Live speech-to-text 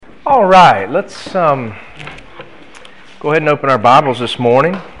All right, let's go ahead and open our Bibles this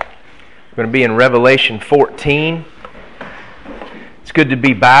morning. We're going to be in Revelation 14. It's good to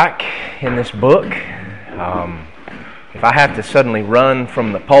be back in this book. If I have to suddenly run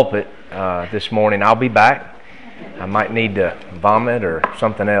from the pulpit this morning, I'll be back. I might need to vomit or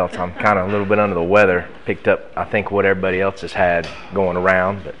something else. I'm kind of a little bit under the weather. Picked up, I think, what everybody else has had going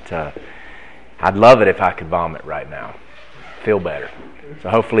around, but I'd love it if I could vomit right now. Feel better. So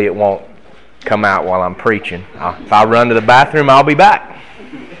hopefully it won't come out while I'm preaching. If I run to the bathroom, I'll be back.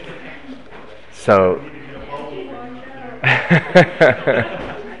 So,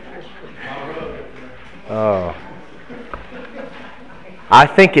 I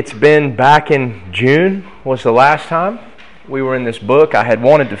think it's been back in June was the last time we were in this book. I had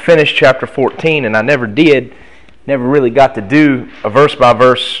wanted to finish chapter 14, and I never did. Never really got to do a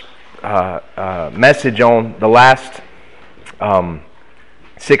verse-by-verse message on the last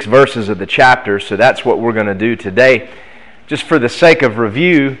 6 verses of the chapter, so that's what we're going to do today. Just for the sake of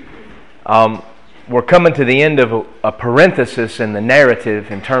review, we're coming to the end of a parenthesis in the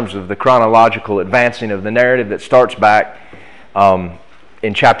narrative in terms of the chronological advancing of the narrative that starts back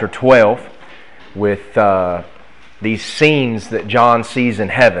in chapter 12 with these scenes that John sees in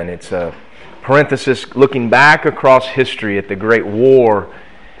heaven. It's a parenthesis looking back across history at the great war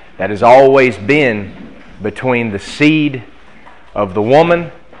that has always been between the seed of the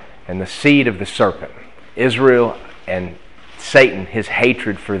woman and the seed of the serpent. Israel and Satan, his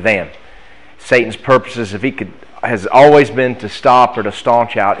hatred for them. Satan's purposes, has always been to stop or to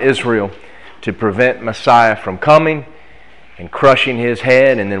staunch out Israel, to prevent Messiah from coming and crushing his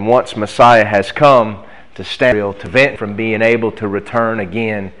head, and then once Messiah has come, to stand Israel, to prevent from being able to return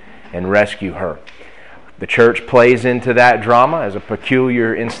again and rescue her. The church plays into that drama as a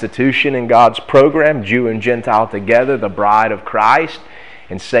peculiar institution in God's program, Jew and Gentile together, the bride of Christ,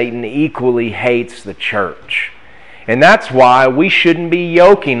 and Satan equally hates the church. And that's why we shouldn't be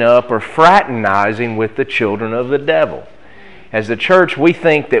yoking up or fraternizing with the children of the devil. As the church, we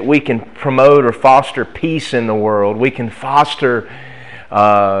think that we can promote or foster peace in the world. We can foster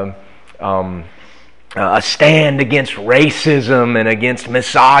a stand against racism and against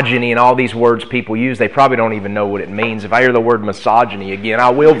misogyny and all these words people use. They probably don't even know what it means. If I hear the word misogyny again, I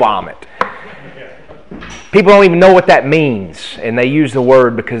will vomit. People don't even know what that means, and they use the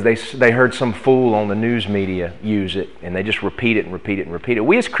word because they heard some fool on the news media use it, and they just repeat it and repeat it and repeat it.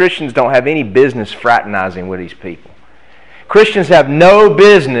 We as Christians don't have any business fraternizing with these people. Christians have no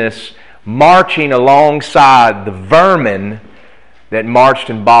business marching alongside the vermin that marched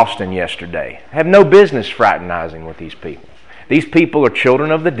in Boston yesterday. Have no business fraternizing with these people. These people are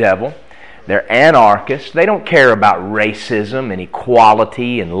children of the devil. They're anarchists. They don't care about racism and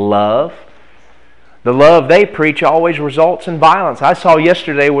equality and love. The love they preach always results in violence. I saw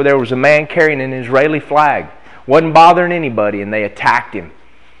yesterday where there was a man carrying an Israeli flag. Wasn't bothering anybody, and they attacked him,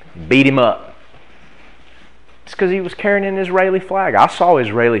 beat him up. It's because he was carrying an Israeli flag. I saw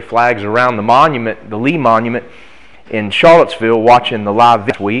Israeli flags around the monument, the Lee Monument, in Charlottesville, watching the live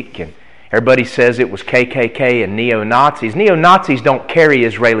this week, and everybody says it was KKK and neo-Nazis. Neo-Nazis don't carry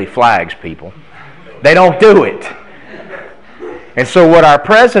Israeli flags, people. They don't do it. And so what our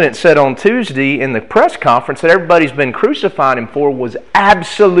president said on Tuesday in the press conference that everybody's been crucifying him for was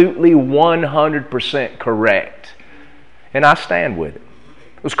absolutely 100% correct. And I stand with it.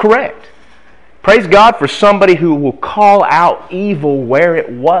 It was correct. Praise God for somebody who will call out evil where it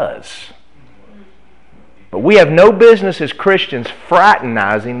was. But we have no business as Christians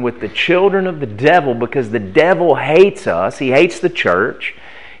fraternizing with the children of the devil because the devil hates us. He hates the church.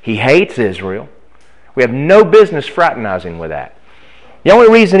 He hates Israel. We have no business fraternizing with that. The only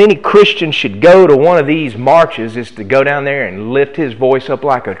reason any Christian should go to one of these marches is to go down there and lift his voice up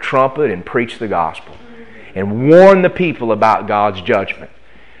like a trumpet and preach the gospel and warn the people about God's judgment.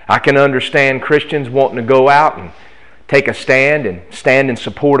 I can understand Christians wanting to go out and take a stand in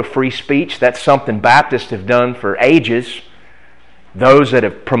support of free speech. That's something Baptists have done for ages. Those that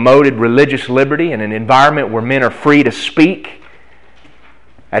have promoted religious liberty in an environment where men are free to speak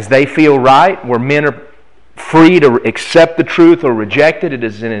as they feel right, where men are free to accept the truth or reject it. It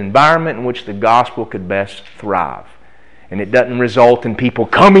is an environment in which the gospel could best thrive. And it doesn't result in people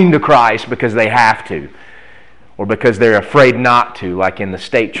coming to Christ because they have to, or because they're afraid not to, like in the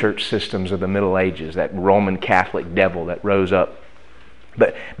state church systems of the Middle Ages, that Roman Catholic devil that rose up.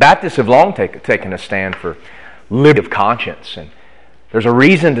 But Baptists have long taken a stand for liberty of conscience, and there's a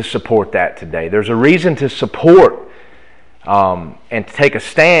reason to support that today. There's a reason to support and to take a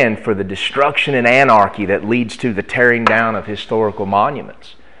stand for the destruction and anarchy that leads to the tearing down of historical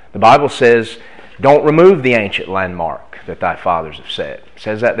monuments. The Bible says Don't remove the ancient landmark that thy fathers have set. It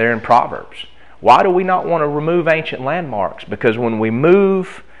says that there in Proverbs. Why do we not want to remove ancient landmarks? Because when we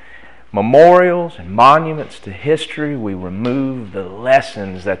move memorials and monuments to history, we remove the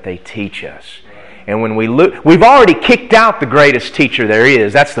lessons that they teach us. And when we've already kicked out the greatest teacher there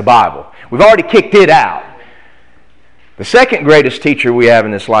is. That's the Bible. We've already kicked it out. The second greatest teacher we have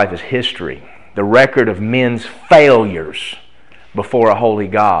in this life is history. The record of men's failures before a holy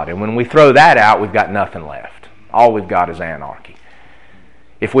God. And when we throw that out, we've got nothing left. All we've got is anarchy.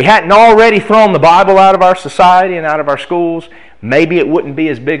 If we hadn't already thrown the Bible out of our society and out of our schools, maybe it wouldn't be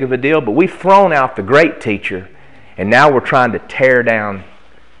as big of a deal, but we've thrown out the great teacher, and now we're trying to tear down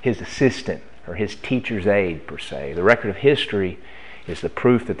his assistant or his teacher's aide, per se. The record of history is the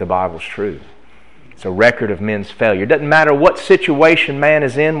proof that the Bible's true. It's a record of men's failure. It doesn't matter what situation man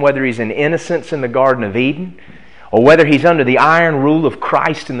is in, whether he's in innocence in the Garden of Eden, or whether he's under the iron rule of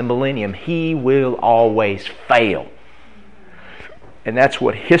Christ in the millennium, he will always fail. And that's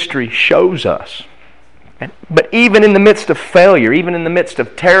what history shows us. But even in the midst of failure, even in the midst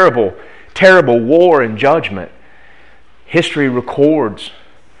of terrible, terrible war and judgment, history records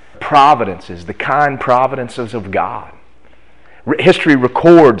providences, the kind providences of God. History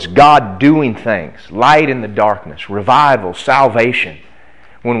records God doing things, light in the darkness, revival, salvation.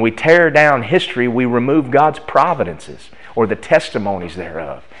 When we tear down history, we remove God's providences or the testimonies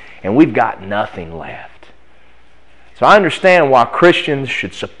thereof, and we've got nothing left. So I understand why Christians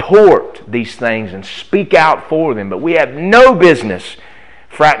should support these things and speak out for them, but we have no business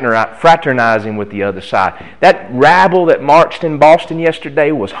fraternizing with the other side. That rabble that marched in Boston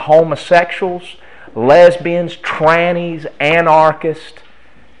yesterday was homosexuals, lesbians, trannies, anarchists,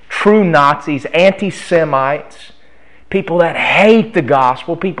 true Nazis, anti-Semites, people that hate the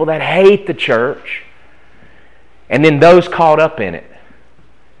gospel, people that hate the church, and then those caught up in it.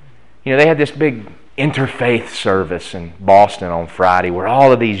 You know, they had this big interfaith service in Boston on Friday where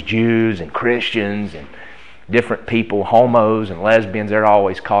all of these Jews and Christians and different people, homos and lesbians, they're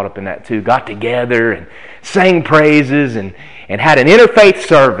always caught up in that too, got together and sang praises and had an interfaith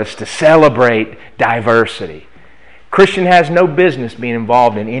service to celebrate diversity. Christian has no business being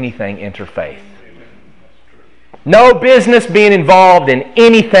involved in anything interfaith. No business being involved in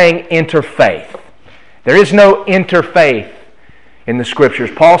anything interfaith. There is no interfaith in the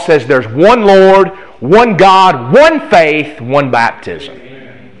Scriptures. Paul says there's one Lord, one God, one faith, one baptism.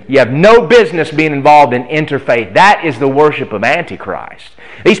 You have no business being involved in interfaith. That is the worship of Antichrist.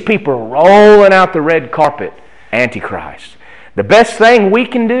 These people are rolling out the red carpet, Antichrist. The best thing we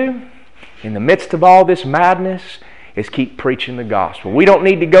can do in the midst of all this madness is keep preaching the gospel. We don't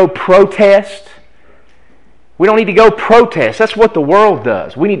need to go protest. We don't need to go protest. That's what the world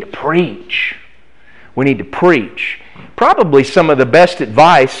does. We need to preach. We need to preach. Probably some of the best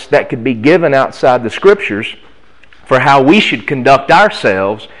advice that could be given outside the Scriptures for how we should conduct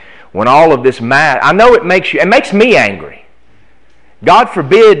ourselves when all of this I know it makes me angry. God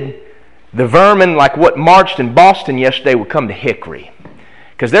forbid the vermin like what marched in Boston yesterday would come to Hickory.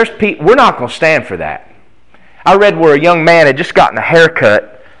 Because we're not going to stand for that. I read where a young man had just gotten a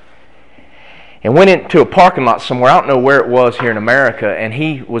haircut and went into a parking lot somewhere, I don't know where it was here in America, and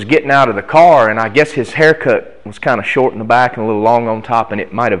he was getting out of the car, and I guess his haircut was kind of short in the back and a little long on top, and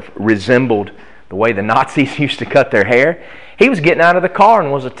it might have resembled the way the Nazis used to cut their hair. He was getting out of the car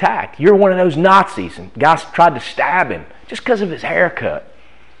and was attacked. You're one of those Nazis, and guys tried to stab him just because of his haircut.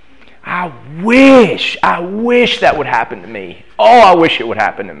 I wish that would happen to me. Oh, I wish it would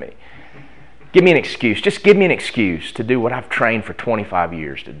happen to me. Give me an excuse. Just give me an excuse to do what I've trained for 25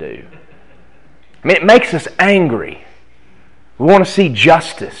 years to do. I mean, it makes us angry. We want to see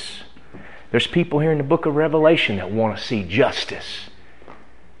justice. There's people here in the book of Revelation that want to see justice.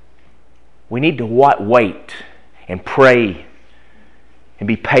 We need to wait and pray and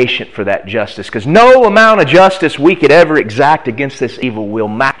be patient for that justice, because no amount of justice we could ever exact against this evil will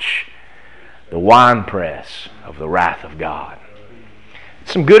match the winepress of the wrath of God.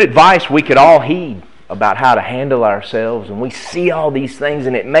 Some good advice we could all heed about how to handle ourselves, and we see all these things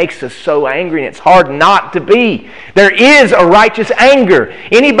and it makes us so angry, and it's hard not to be. There is a righteous anger.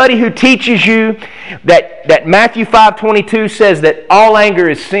 Anybody who teaches you that Matthew 5:22 says that all anger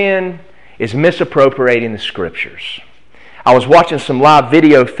is sin is misappropriating the Scriptures. I was watching some live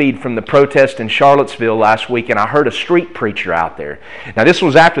video feed from the protest in Charlottesville last week, and I heard a street preacher out there. Now, this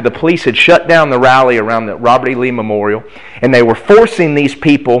was after the police had shut down the rally around the Robert E. Lee Memorial, and they were forcing these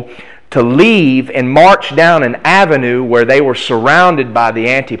people to leave and march down an avenue where they were surrounded by the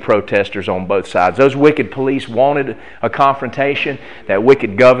anti-protesters on both sides. Those wicked police wanted a confrontation. That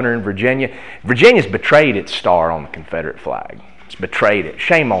wicked governor in Virginia. Virginia's betrayed its star on the Confederate flag. It's betrayed it.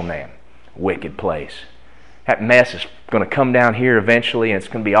 Shame on them. Wicked place. That mess is going to come down here eventually, and it's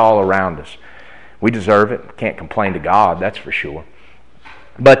going to be all around us. We deserve it. Can't complain to God, that's for sure.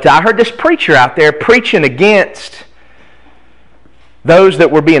 But I heard this preacher out there preaching against those that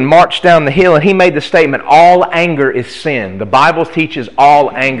were being marched down the hill, and he made the statement, all anger is sin. The Bible teaches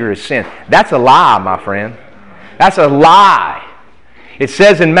all anger is sin. That's a lie, my friend. That's a lie. It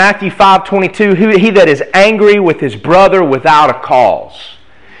says in Matthew 5:22, he that is angry with his brother without a cause.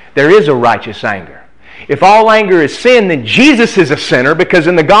 There is a righteous anger. If all anger is sin, then Jesus is a sinner, because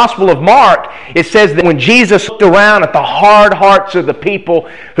in the Gospel of Mark, it says that when Jesus looked around at the hard hearts of the people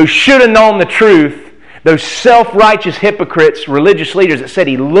who should have known the truth, those self-righteous hypocrites, religious leaders, it said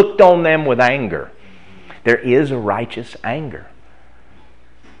He looked on them with anger. There is a righteous anger.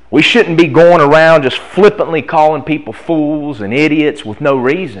 We shouldn't be going around just flippantly calling people fools and idiots with no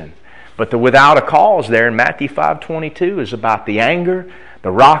reason. But the without a cause there in Matthew 5:22 is about the anger,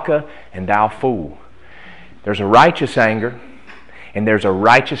 the raka, and thou fool. There's a righteous anger, and there's a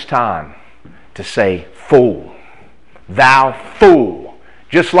righteous time to say, fool, thou fool.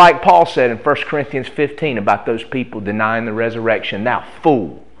 Just like Paul said in 1 Corinthians 15 about those people denying the resurrection, thou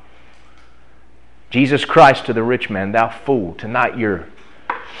fool. Jesus Christ to the rich man, thou fool, tonight your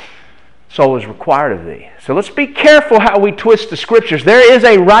soul is required of thee. So let's be careful how we twist the Scriptures. There is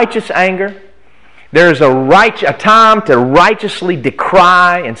a righteous anger. There is a time to righteously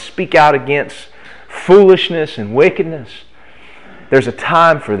decry and speak out against foolishness and wickedness. There's a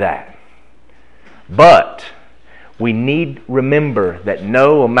time for that. But we need remember that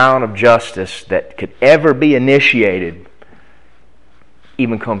no amount of justice that could ever be initiated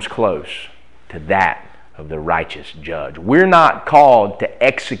even comes close to that of the righteous judge. We're not called to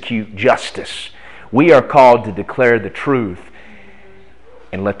execute justice. We are called to declare the truth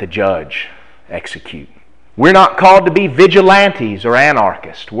and let the judge execute. We're not called to be vigilantes or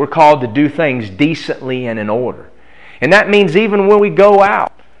anarchists. We're called to do things decently and in order. And that means even when we go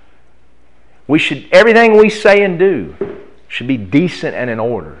out, everything we say and do should be decent and in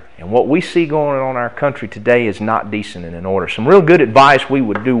order. And what we see going on in our country today is not decent and in order. Some real good advice we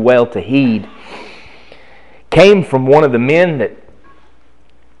would do well to heed came from one of the men that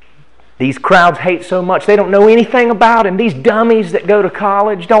these crowds hate so much. They don't know anything about him. These dummies that go to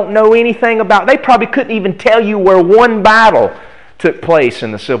college don't know anything about. They probably couldn't even tell you where one battle took place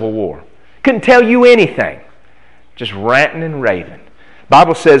in the Civil War. Couldn't tell you anything. Just ranting and raving. The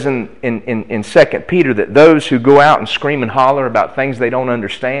Bible says in 2 Peter that those who go out and scream and holler about things they don't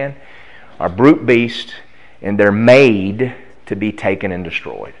understand are brute beasts, and they're made to be taken and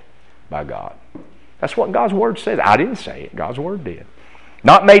destroyed by God. That's what God's Word says. I didn't say it. God's Word did.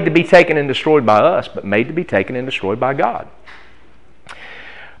 Not made to be taken and destroyed by us, but made to be taken and destroyed by God.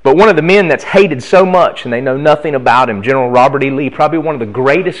 But one of the men that's hated so much, and they know nothing about him, General Robert E. Lee, probably one of the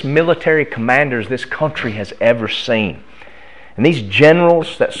greatest military commanders this country has ever seen. And these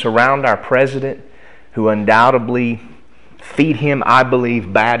generals that surround our president, who undoubtedly feed him, I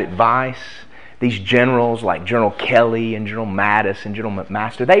believe, bad advice, these generals like General Kelly and General Mattis and General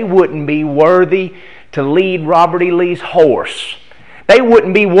McMaster, they wouldn't be worthy to lead Robert E. Lee's horse. They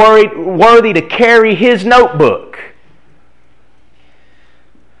wouldn't be worthy to carry his notebook.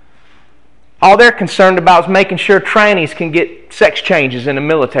 All they're concerned about is making sure trannies can get sex changes in the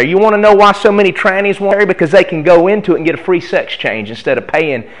military. You want to know why so many trannies won't marry? Because they can go into it and get a free sex change instead of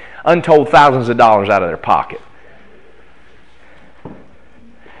paying untold thousands of dollars out of their pocket.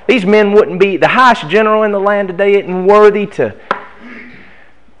 These men wouldn't be, the highest general in the land today isn't worthy to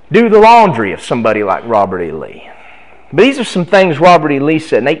do the laundry of somebody like Robert E. Lee. But these are some things Robert E. Lee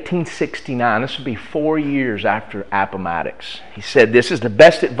said in 1869. This would be 4 years after Appomattox. He said, this is the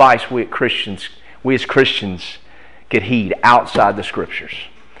best advice we as Christians could heed outside the Scriptures.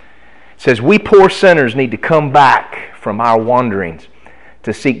 It says, we poor sinners need to come back from our wanderings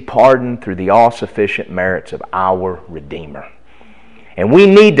to seek pardon through the all-sufficient merits of our Redeemer. And we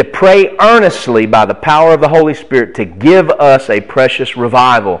need to pray earnestly by the power of the Holy Spirit to give us a precious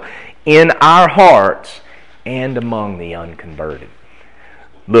revival in our hearts and among the unconverted.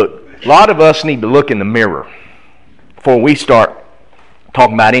 Look, a lot of us need to look in the mirror before we start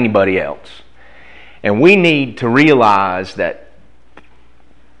talking about anybody else. And we need to realize that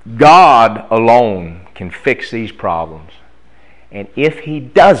God alone can fix these problems. And if He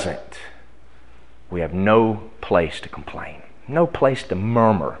doesn't, we have no place to complain, no place to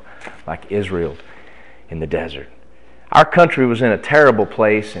murmur like Israel in the desert. Our country was in a terrible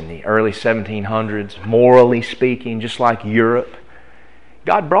place in the early 1700s, morally speaking, just like Europe.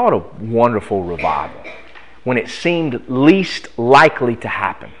 God brought a wonderful revival when it seemed least likely to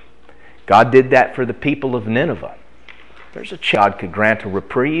happen. God did that for the people of Nineveh. There's a God could grant a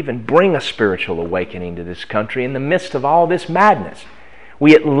reprieve and bring a spiritual awakening to this country in the midst of all this madness.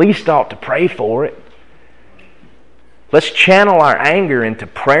 We at least ought to pray for it. Let's channel our anger into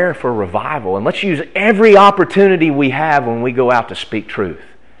prayer for revival, and let's use every opportunity we have when we go out to speak truth.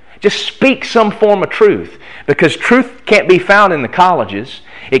 Just speak some form of truth, because truth can't be found in the colleges.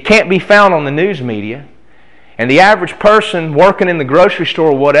 It can't be found on the news media. And the average person working in the grocery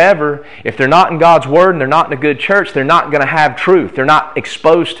store or whatever, if they're not in God's Word and they're not in a good church, they're not going to have truth. They're not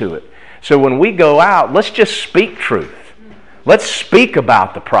exposed to it. So when we go out, let's just speak truth. Let's speak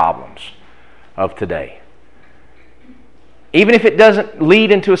about the problems of today. Even if it doesn't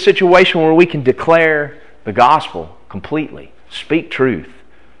lead into a situation where we can declare the gospel completely. Speak truth.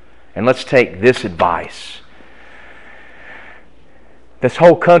 And let's take this advice. This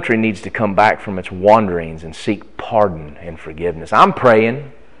whole country needs to come back from its wanderings and seek pardon and forgiveness. I'm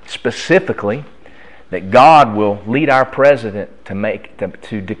praying specifically that God will lead our president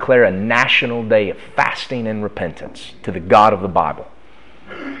to declare a national day of fasting and repentance to the God of the Bible,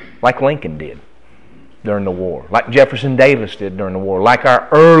 like Lincoln did during the war, like Jefferson Davis did during the war, like our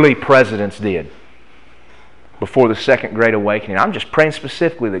early presidents did before the Second Great Awakening. I'm just praying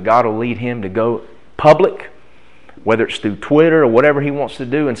specifically that God will lead him to go public, whether it's through Twitter or whatever he wants to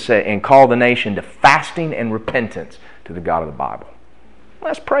do, and call the nation to fasting and repentance to the God of the Bible.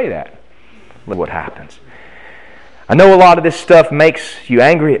 Let's pray that. Look what happens. I know a lot of this stuff makes you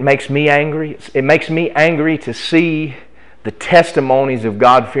angry. It makes me angry. It makes me angry to see the testimonies of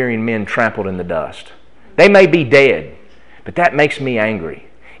God-fearing men trampled in the dust. They may be dead, but that makes me angry.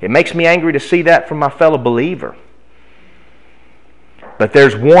 It makes me angry to see that from my fellow believer. But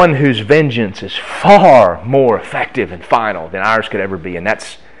there's one whose vengeance is far more effective and final than ours could ever be, and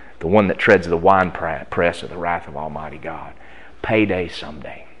that's the one that treads the winepress of the wrath of Almighty God. Payday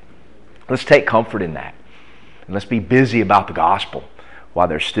someday. Let's take comfort in that. And let's be busy about the gospel while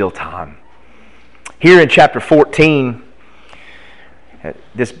there's still time. Here in chapter 14,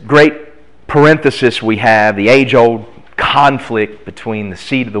 this great parenthesis we have, the age-old conflict between the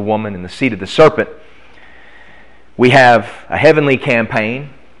seed of the woman and the seed of the serpent. We have a heavenly campaign.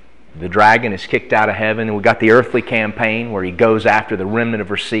 The dragon is kicked out of heaven, and we've got the earthly campaign where he goes after the remnant of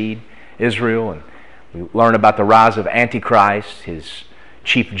her seed, Israel, and we learn about the rise of Antichrist, his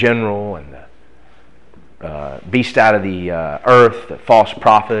chief general, and the beast out of the earth, the false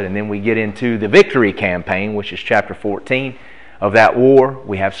prophet, and then we get into the victory campaign, which is chapter 14 of that war.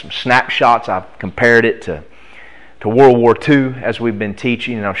 We have some snapshots. I've compared it to World War II as we've been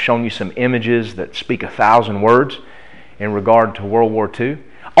teaching, and I've shown you some images that speak 1,000 words in regard to World War II.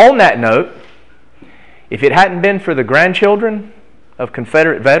 On that note, if it hadn't been for the grandchildren of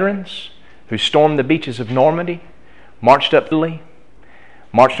Confederate veterans who stormed the beaches of Normandy, marched up Italy,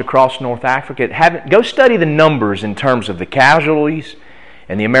 marched across North Africa, go study the numbers in terms of the casualties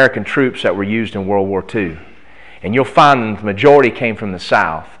and the American troops that were used in World War II. And you'll find the majority came from the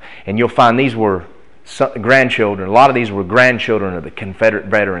South, and you'll find these were grandchildren. A lot of these were grandchildren of the Confederate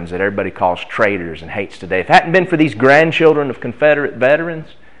veterans that everybody calls traitors and hates today. If it hadn't been for these grandchildren of Confederate veterans,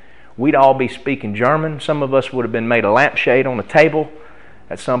 we'd all be speaking German. Some of us would have been made a lampshade on a table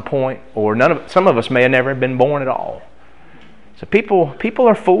at some point, or some of us may have never been born at all. So people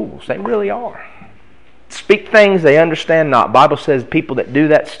are fools. They really are. Speak things they understand not. The Bible says people that do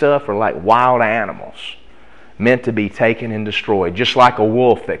that stuff are like wild animals, meant to be taken and destroyed, just like a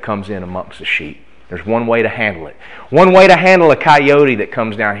wolf that comes in amongst the sheep. There's one way to handle it. One way to handle a coyote that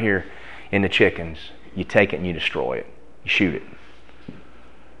comes down here in the chickens. You take it and you destroy it. You shoot it.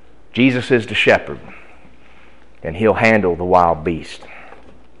 Jesus is the shepherd, and He'll handle the wild beasts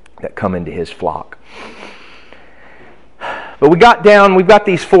that come into His flock. But we've got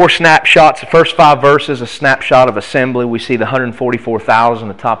these 4 snapshots. The first 5 verses, a snapshot of assembly. We see the 144,000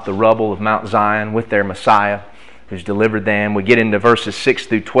 atop the rubble of Mount Zion with their Messiah who's delivered them. We get into verses 6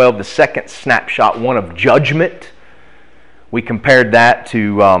 through 12, the second snapshot, one of judgment. We compared that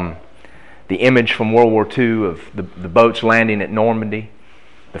to the image from World War II of the boats landing at Normandy.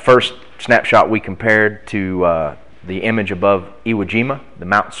 The first snapshot we compared to the image above Iwo Jima, the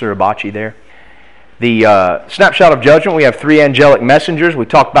Mount Suribachi there. The snapshot of judgment, we have 3 angelic messengers. We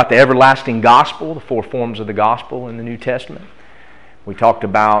talked about the everlasting gospel, the 4 forms of the gospel in the New Testament. We talked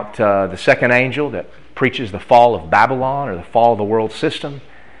about the second angel that preaches the fall of Babylon or the fall of the world system.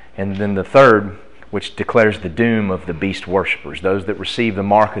 And then the third, which declares the doom of the beast worshippers. Those that receive the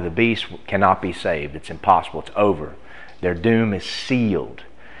mark of the beast cannot be saved. It's impossible. It's over. Their doom is sealed.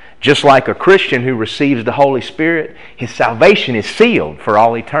 Just like a Christian who receives the Holy Spirit, his salvation is sealed for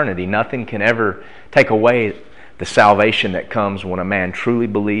all eternity. Nothing can ever take away the salvation that comes when a man truly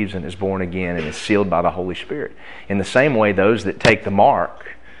believes and is born again and is sealed by the Holy Spirit. In the same way, those that take the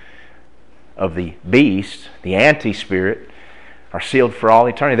mark of the beast, the anti-spirit, are sealed for all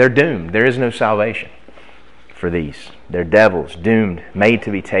eternity. They're doomed. There is no salvation for these. They're devils, doomed, made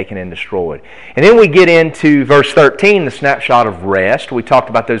to be taken and destroyed. And then we get into verse 13, the snapshot of rest. We talked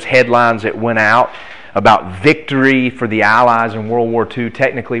about those headlines that went out about victory for the Allies in World War II,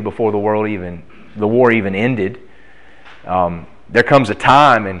 technically before the war even ended. There comes a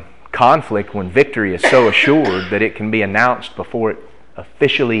time in conflict when victory is so assured that it can be announced before it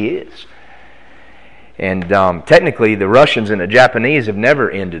officially is. And technically, the Russians and the Japanese have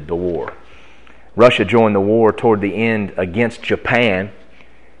never ended the war. Russia joined the war toward the end against Japan,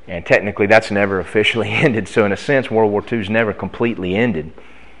 and technically that's never officially ended. So in a sense, World War II's never completely ended.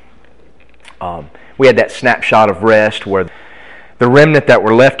 We had that snapshot of rest where the remnant that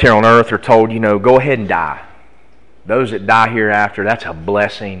were left here on earth are told, go ahead and die. Those that die hereafter, that's a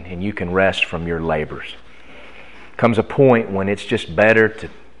blessing, and you can rest from your labors. Comes a point when it's just better to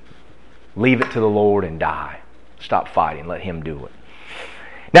leave it to the Lord and die. Stop fighting. Let Him do it.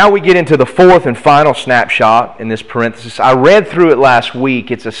 Now we get into the fourth and final snapshot in this parenthesis. I read through it last week.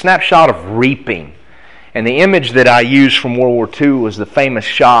 It's a snapshot of reaping. And the image that I used from World War II was the famous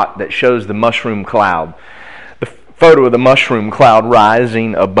shot that shows the mushroom cloud. The photo of the mushroom cloud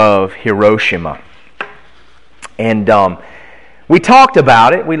rising above Hiroshima. And we talked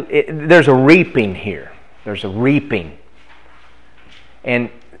about it. There's a reaping here. There's a reaping.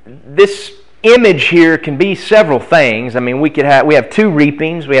 And this image here can be several things. I mean, we have two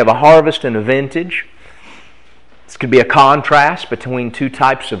reapings. We have a harvest and a vintage. This could be a contrast between two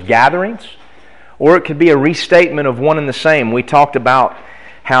types of gatherings, or it could be a restatement of one and the same. We talked about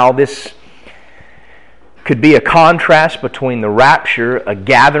how this could be a contrast between the rapture, a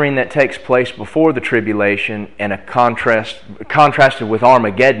gathering that takes place before the tribulation, and contrasted with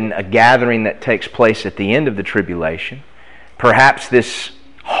Armageddon, a gathering that takes place at the end of the tribulation. Perhaps this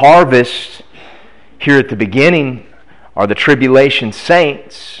harvest here at the beginning are the tribulation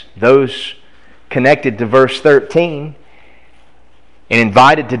saints, those connected to verse 13 and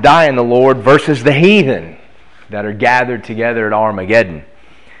invited to die in the Lord, versus the heathen that are gathered together at Armageddon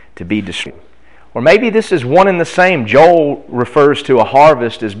to be destroyed. Or maybe this is one and the same. Joel refers to a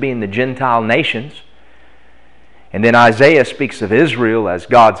harvest as being the Gentile nations, and then Isaiah speaks of Israel as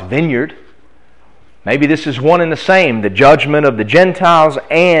God's vineyard. Maybe this is one and the same, the judgment of the Gentiles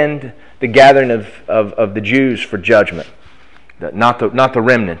and the gathering of the Jews for judgment. Not the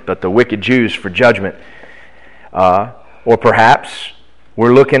remnant, but the wicked Jews for judgment. Or perhaps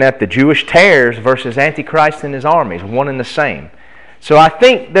we're looking at the Jewish tares versus Antichrist and his armies, one and the same. So I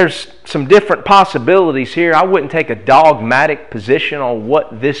think there's some different possibilities here. I wouldn't take a dogmatic position on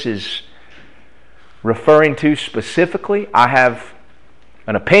what this is referring to specifically. I have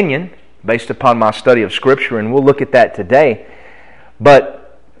an opinion based upon my study of Scripture, and we'll look at that today.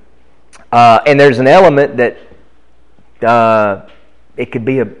 But and there's an element that it could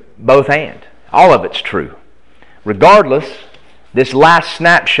be a both and. All of it's true. Regardless, this last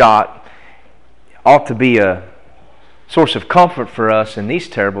snapshot ought to be a source of comfort for us in these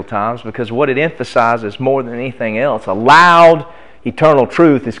terrible times, because what it emphasizes more than anything else, a loud eternal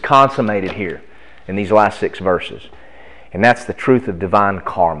truth is consummated here in these last 6 verses. And that's the truth of divine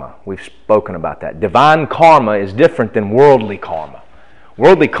karma. We've spoken about that. Divine karma is different than worldly karma.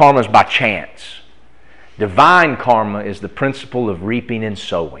 Worldly karma is by chance. Divine karma is the principle of reaping and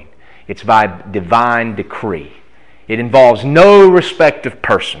sowing. It's by divine decree. It involves no respect of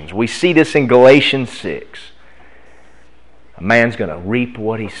persons. We see this in Galatians 6. A man's going to reap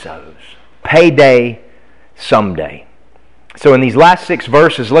what he sows. Payday someday. So in these last 6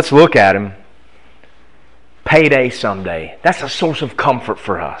 verses, let's look at them. Payday someday. That's a source of comfort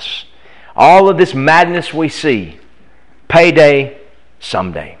for us. All of this madness we see. Payday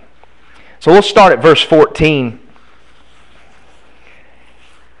someday. So we'll start at verse 14.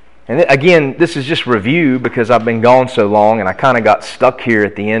 And again, this is just review because I've been gone so long and I kind of got stuck here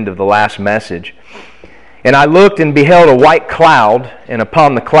at the end of the last message. And I looked and beheld a white cloud, and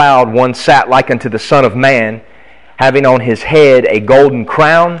upon the cloud one sat like unto the Son of Man, having on his head a golden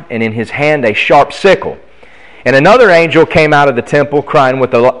crown, and in his hand a sharp sickle. And another angel came out of the temple, crying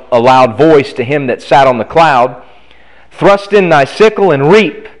with a loud voice to him that sat on the cloud, Thrust in thy sickle and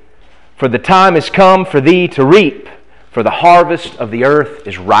reap, for the time is come for thee to reap, for the harvest of the earth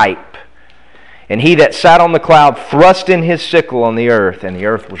is ripe. And he that sat on the cloud thrust in his sickle on the earth, and the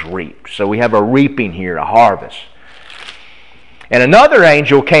earth was reaped. So we have a reaping here, a harvest. And another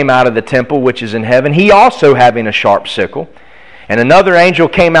angel came out of the temple which is in heaven, he also having a sharp sickle. And another angel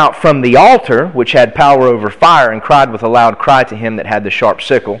came out from the altar, which had power over fire, and cried with a loud cry to him that had the sharp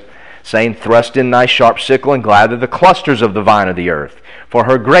sickle, saying, Thrust in thy sharp sickle, and gather the clusters of the vine of the earth, for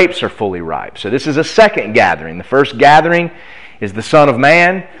her grapes are fully ripe. So this is a second gathering. The first gathering is the Son of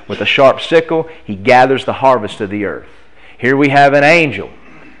Man with a sharp sickle. He gathers the harvest of the earth. Here we have an angel,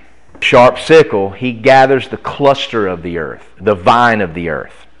 sharp sickle. He gathers the cluster of the earth, the vine of the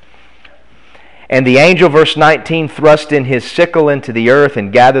earth. And the angel, verse 19, thrust in his sickle into the earth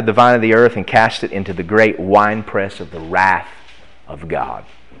and gathered the vine of the earth and cast it into the great winepress of the wrath of God.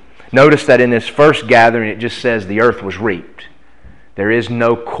 Notice that in this first gathering it just says the earth was reaped. There is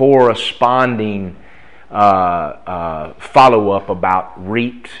no corresponding follow-up about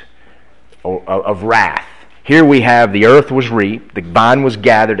reaped or of wrath. Here we have the earth was reaped, the vine was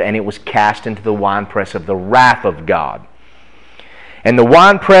gathered, and it was cast into the winepress of the wrath of God. And the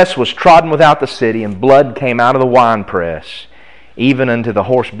winepress was trodden without the city, and blood came out of the winepress, even unto the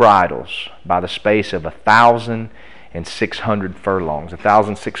horse bridles, by the space of 1,600 furlongs.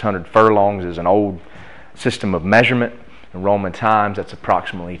 1,600 furlongs is an old system of measurement. In Roman times, that's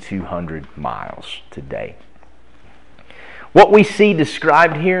approximately 200 miles today. What we see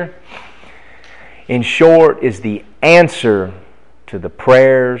described here, in short, is the answer to the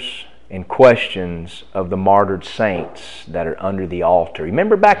prayers and questions of the martyred saints that are under the altar.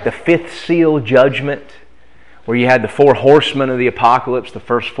 Remember back the fifth seal judgment, where you had the four horsemen of the apocalypse, the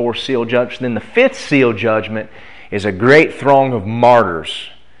first four seal judgments. Then the fifth seal judgment is a great throng of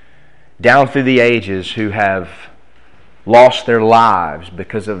martyrs down through the ages who have lost their lives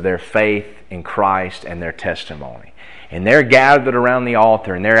because of their faith in Christ and their testimony. And they're gathered around the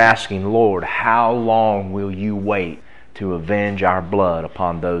altar and they're asking, Lord, how long will you wait to avenge our blood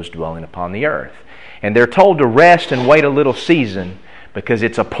upon those dwelling upon the earth? And they're told to rest and wait a little season, because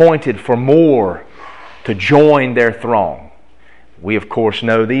it's appointed for more to join their throng. We, of course,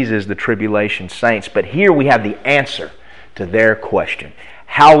 know these as the tribulation saints, but here we have the answer to their question.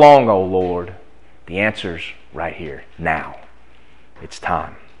 How long, O Lord? The answer's right here, now. It's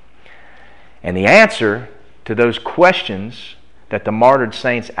time. And the answer to those questions that the martyred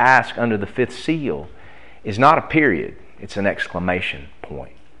saints ask under the fifth seal is not a period, it's an exclamation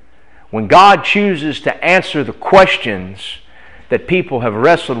point. When God chooses to answer the questions that people have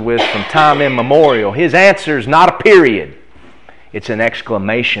wrestled with from time immemorial, His answer is not a period, it's an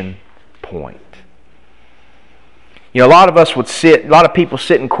exclamation point. You know, a lot of people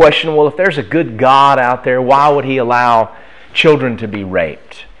sit and question, well, if there's a good God out there, why would He allow children to be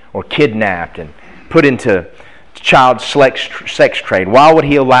raped or kidnapped and put into child sex trade? Why would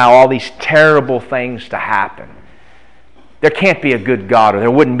He allow all these terrible things to happen? There can't be a good God, or there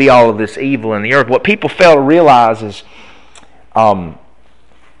wouldn't be all of this evil in the earth. What people fail to realize is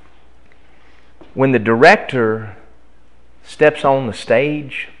when the director steps on the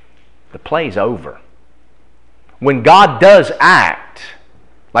stage, the play's over. When God does act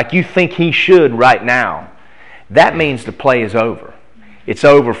like you think He should right now, that means the play is over. It's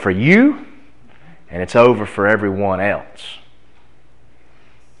over for you, and it's over for everyone else.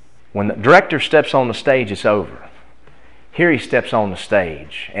 When the director steps on the stage, it's over. Here He steps on the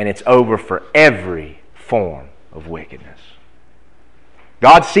stage, and it's over for every form of wickedness.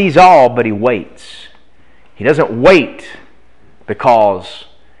 God sees all, but He waits. He doesn't wait because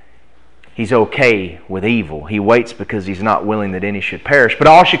He's okay with evil. He waits because He's not willing that any should perish, but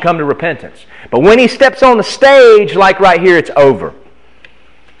all should come to repentance. But when He steps on the stage, like right here, it's over.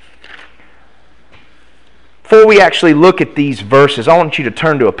 Before we actually look at these verses, I want you to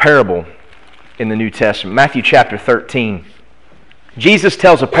turn to a parable in the New Testament, Matthew chapter 13. Jesus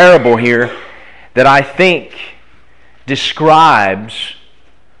tells a parable here that I think describes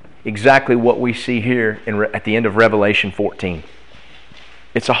exactly what we see here at the end of Revelation 14.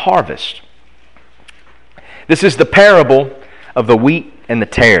 It's a harvest. This is the parable of the wheat and the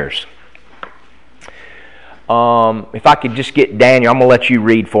tares. If I could just get Daniel, I'm going to let you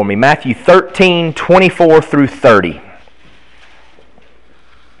read for me. Matthew 13, 24 through 30.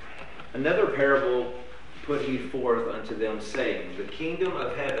 Another parable put He forth unto them, saying, The kingdom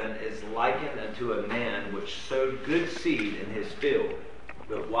of heaven is likened unto a man which sowed good seed in his field.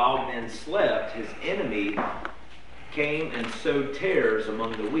 But while men slept, his enemy came and sowed tares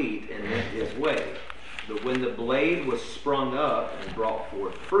among the wheat and went his way. But when the blade was sprung up and brought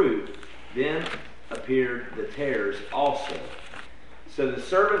forth fruit, then appeared the tares also. So the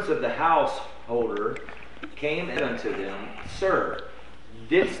servants of the householder came unto them, Sir,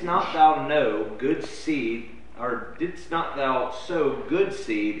 didst not thou know good seed, or didst not thou sow good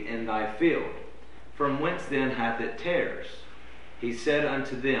seed in thy field? From whence then hath it tares? He said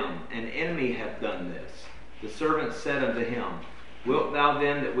unto them, An enemy hath done this. The servants said unto him, Wilt thou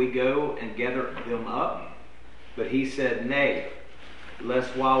then that we go and gather them up? But he said, Nay,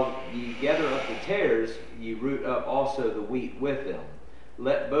 lest while ye gather up the tares, ye root up also the wheat with them.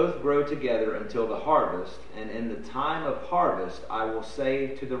 Let both grow together until the harvest, and in the time of harvest I will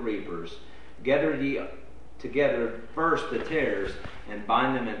say to the reapers, Gather ye together first the tares, and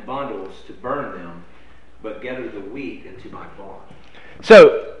bind them in bundles to burn them, but gather the wheat into my barn.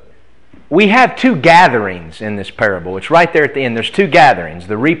 So, we have two gatherings in this parable. It's right there at the end. There's two gatherings.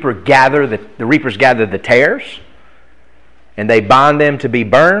 The reapers gather the tares, and they bind them to be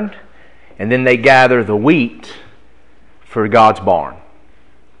burned, and then they gather the wheat for God's barn.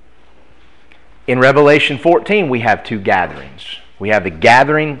 In Revelation 14, we have two gatherings. We have the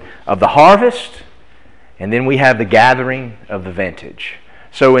gathering of the harvest, and then we have the gathering of the vintage.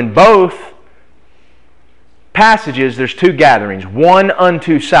 So in both passages, there's two gatherings. One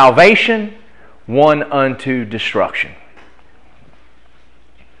unto salvation, one unto destruction.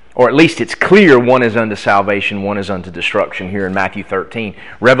 Or at least it's clear one is unto salvation, one is unto destruction here in Matthew 13.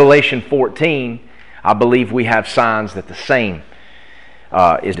 Revelation 14, I believe we have signs that the same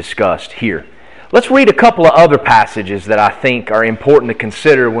is discussed here. Let's read a couple of other passages that I think are important to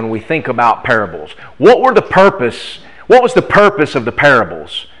consider when we think about parables. What was the purpose of the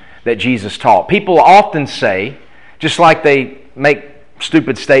parables that Jesus taught? People often say, just like they make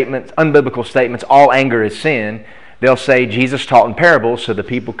stupid statements, unbiblical statements, all anger is sin, they'll say Jesus taught in parables so the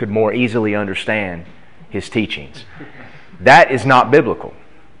people could more easily understand His teachings. That is not biblical.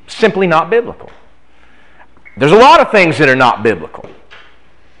 Simply not biblical. There's a lot of things that are not biblical.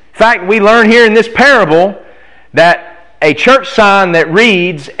 In fact, we learn here in this parable that a church sign that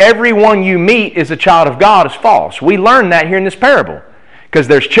reads, "Everyone you meet is a child of God," is false. We learn that here in this parable. Because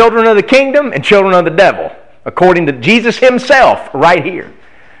there's children of the kingdom and children of the devil, according to Jesus Himself right here.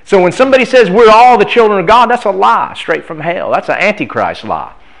 So when somebody says we're all the children of God, that's a lie straight from hell. That's an Antichrist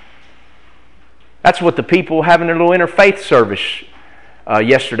lie. That's what the people having their little interfaith service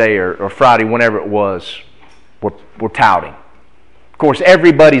yesterday or Friday, whenever it was, were touting. Of course,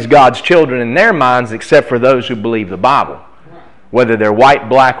 everybody's God's children in their minds except for those who believe the Bible, whether they're white,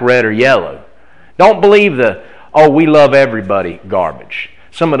 black, red, or yellow. Don't believe the "oh, we love everybody" garbage.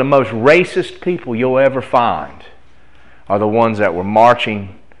 Some of the most racist people you'll ever find are the ones that were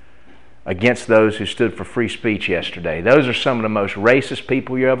marching against those who stood for free speech yesterday. Those are some of the most racist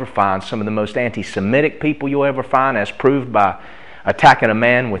people you'll ever find, some of the most anti-Semitic people you'll ever find, as proved by attacking a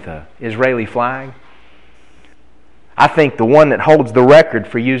man with an Israeli flag. I think the one that holds the record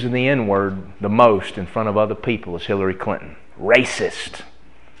for using the N-word the most in front of other people is Hillary Clinton. Racist.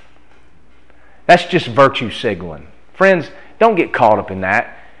 That's just virtue signaling. Friends, don't get caught up in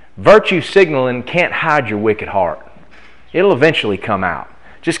that. Virtue signaling can't hide your wicked heart. It'll eventually come out.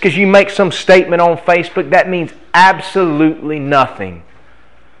 Just because you make some statement on Facebook, that means absolutely nothing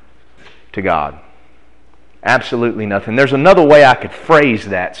to God. Absolutely nothing. There's another way I could phrase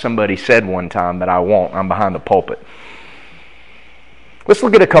that. Somebody said one time, but I won't. I'm behind the pulpit. Let's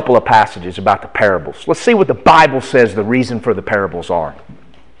look at a couple of passages about the parables. Let's see what the Bible says the reason for the parables are.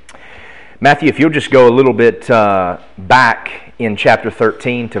 Matthew, if you'll just go a little bit back in chapter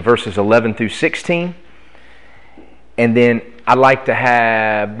 13 to verses 11 through 16. And then I'd like to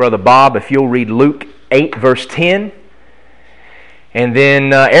have Brother Bob, if you'll read Luke 8, verse 10. And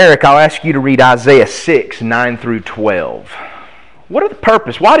then Eric, I'll ask you to read Isaiah 6, 9 through 12. What are the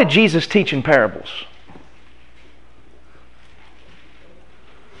purpose? Why did Jesus teach in parables?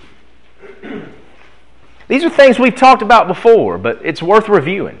 These are things we've talked about before, but it's worth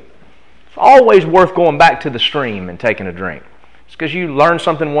reviewing. It's always worth going back to the stream and taking a drink. Just because you learn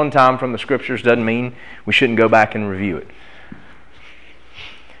something one time from the Scriptures doesn't mean we shouldn't go back and review it.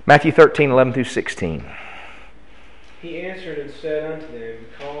 Matthew 13, 11 through 16. He answered and said unto them,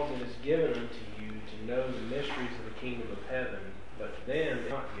 Because it is given unto you to know the mysteries of the kingdom of heaven, but to them it is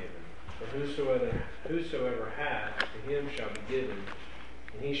not given. For whosoever hath, to him shall be given,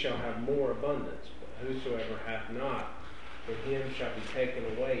 and he shall have more abundance. But whosoever hath not, from him shall be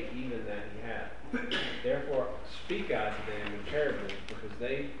taken away even that he hath. Therefore speak I to them in parables, because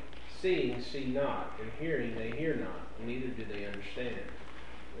they seeing see not, and hearing they hear not, and neither do they understand.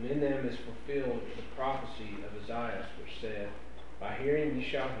 And in them is fulfilled the prophecy of Isaiah, which said, By hearing ye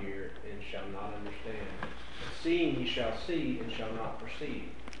shall hear, and shall not understand. And seeing ye shall see, and shall not perceive.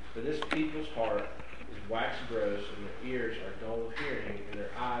 For this people's heart is waxed gross, and their ears are dull of hearing, and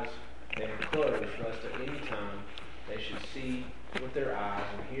their eyes they have closed, lest at any time they should see with their eyes,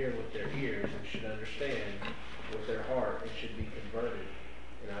 and hear with their ears, and should understand with their heart, and should be converted,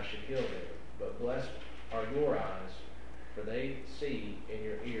 and I should heal them. But blessed are your eyes, for they see, and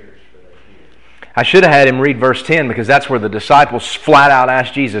your ears, for they hear. I should have had him read verse 10 because that's where the disciples flat out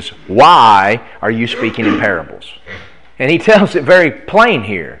asked Jesus, why are you speaking in parables? And he tells it very plain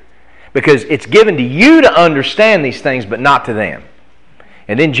here because it's given to you to understand these things but not to them.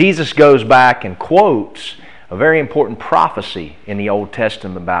 And then Jesus goes back and quotes a very important prophecy in the Old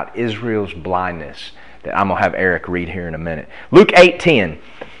Testament about Israel's blindness that I'm going to have Eric read here in a minute. Luke 8:10.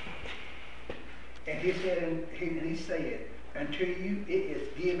 And he said, unto you it is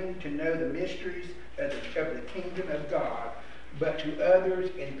given to know the mysteries of the kingdom of God, but to others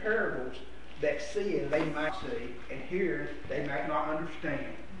in parables, that seeing they might see, and hear they might not understand.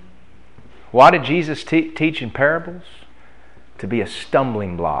 Why did Jesus teach in parables? To be a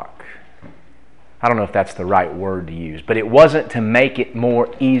stumbling block. I don't know if that's the right word to use, but it wasn't to make it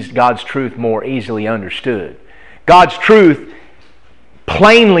God's truth more easily understood. God's truth,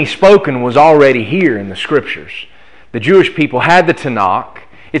 plainly spoken, was already here in the Scriptures. The Jewish people had the Tanakh.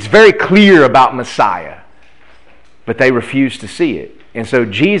 It's very clear about Messiah, but they refused to see it. And so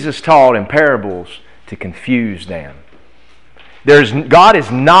Jesus taught in parables to confuse them. God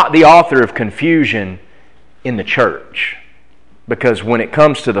is not the author of confusion in the church, because when it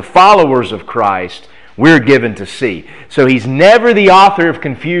comes to the followers of Christ, we're given to see. So He's never the author of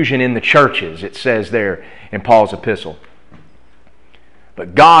confusion in the churches, it says there in Paul's epistle.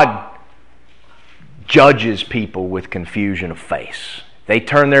 But God judges people with confusion of face. They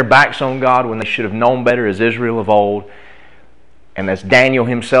turn their backs on God when they should have known better, as Israel of old. And as Daniel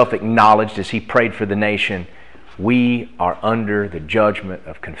himself acknowledged as he prayed for the nation, we are under the judgment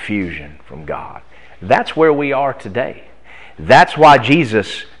of confusion from God. That's where we are today. That's why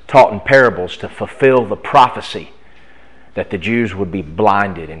Jesus taught in parables, to fulfill the prophecy that the Jews would be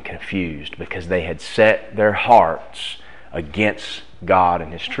blinded and confused because they had set their hearts against God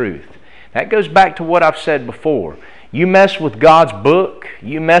and His truth. That goes back to what I've said before. You mess with God's book,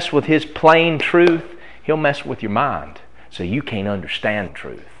 you mess with His plain truth, He'll mess with your mind so you can't understand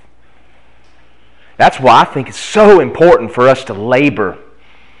truth. That's why I think it's so important for us to labor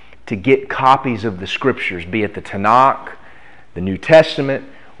to get copies of the Scriptures, be it the Tanakh, the New Testament,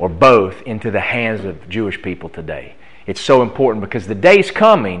 or both, into the hands of Jewish people today. It's so important because the day's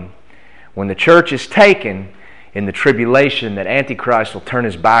coming when the church is taken in the tribulation that Antichrist will turn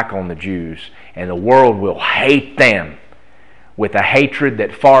his back on the Jews and the world will hate them with a hatred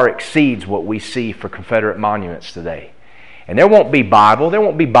that far exceeds what we see for Confederate monuments today. And there won't be Bibles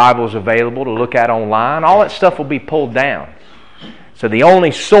available to look at online. All that stuff will be pulled down. So the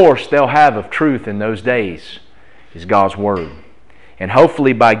only source they'll have of truth in those days is God's Word. And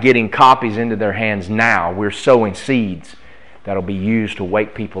hopefully by getting copies into their hands now, we're sowing seeds that'll be used to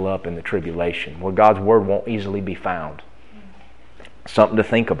wake people up in the tribulation, where God's Word won't easily be found. Something to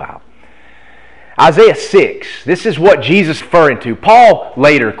think about. Isaiah 6, this is what Jesus is referring to. Paul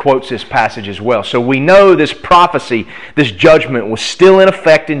later quotes this passage as well. So we know this prophecy, this judgment was still in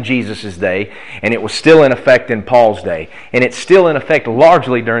effect in Jesus' day, and it was still in effect in Paul's day. And it's still in effect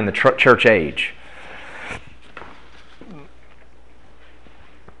largely during the church age.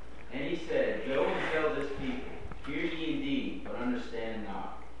 And he said, go and tell this people, hear ye indeed, but understand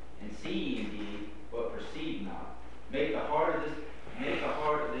not, and see ye indeed, but perceive not. Make the heart of this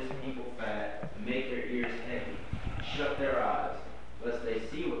people fat, and make their ears heavy. Shut their eyes, lest they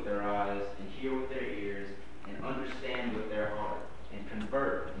see with their eyes, and hear with their ears, and understand with their heart, and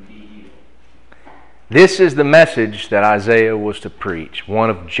convert and be healed. This is the message that Isaiah was to preach, one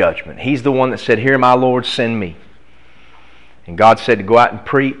of judgment. He's the one that said, here, my Lord, send me. And God said to go out and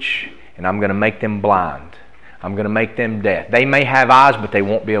preach, and I'm going to make them blind. I'm going to make them deaf. They may have eyes, but they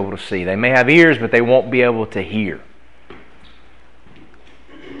won't be able to see. They may have ears, but they won't be able to hear.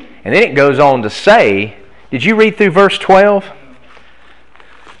 And then it goes on to say, did you read through verse 12?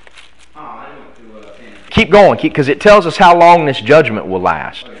 Keep going, because it tells us how long this judgment will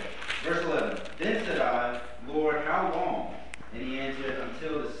last. Okay. Verse 11. Then said I, Lord, how long? And He answered,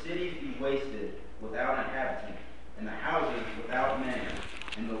 until the cities be wasted without an inhabitant, and the houses without man,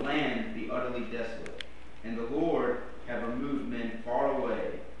 and the land be utterly desolate. And the Lord have removed men far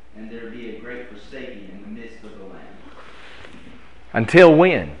away, and there be a great forsaking in the midst of the land. Until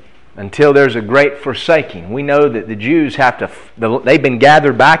when? Until there's a great forsaking. We know that the Jews they've been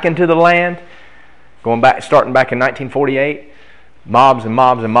gathered back into the land, starting back in 1948. Mobs and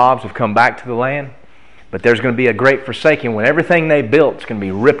mobs and mobs have come back to the land. But there's going to be a great forsaking when everything they built is going to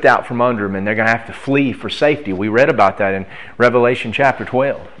be ripped out from under them and they're going to have to flee for safety. We read about that in Revelation chapter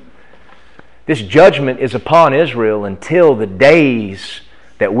 12. This judgment is upon Israel until the days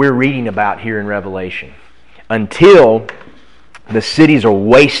that we're reading about here in Revelation. Until the cities are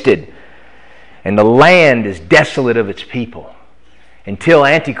wasted and the land is desolate of its people. until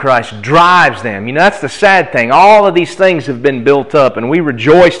Antichrist drives them. You know, that's the sad thing. All of these things have been built up, and we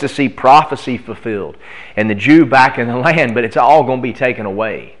rejoice to see prophecy fulfilled and the Jew back in the land, but it's all going to be taken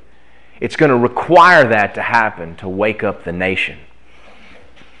away. It's going to require that to happen to wake up the nation.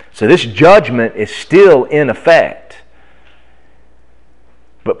 So this judgment is still in effect.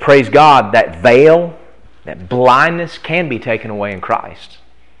 But praise God, that veil, that blindness can be taken away in Christ.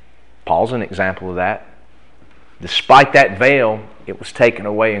 Paul's an example of that. Despite that veil, it was taken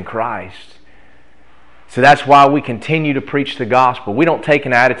away in Christ. So that's why we continue to preach the gospel. We don't take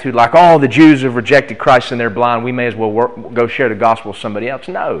an attitude like, oh, the Jews have rejected Christ and they're blind. We may as well go share the gospel with somebody else.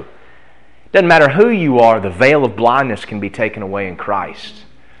 No. It doesn't matter who you are, the veil of blindness can be taken away in Christ.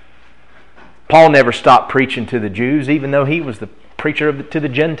 Paul never stopped preaching to the Jews, even though he was the preacher to the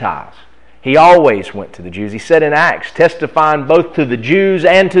Gentiles. He always went to the Jews. He said in Acts, testifying both to the Jews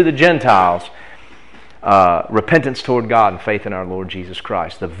and to the Gentiles, repentance toward God and faith in our Lord Jesus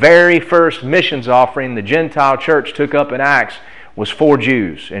Christ. The very first missions offering the Gentile church took up in Acts was for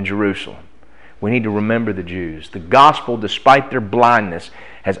Jews in Jerusalem. We need to remember the Jews. The gospel, despite their blindness,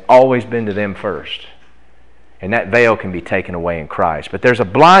 has always been to them first. And that veil can be taken away in Christ. But there's a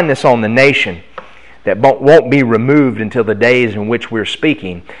blindness on the nation that won't be removed until the days in which we're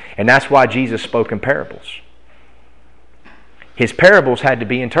speaking. And that's why Jesus spoke in parables. His parables had to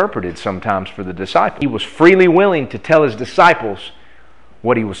be interpreted sometimes for the disciples. He was freely willing to tell his disciples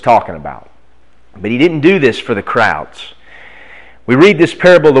what he was talking about. But he didn't do this for the crowds. We read this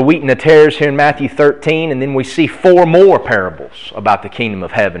parable of the wheat and the tares here in Matthew 13, and then we see 4 more parables about the kingdom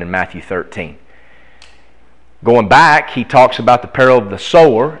of heaven in Matthew 13. Going back, he talks about the parable of the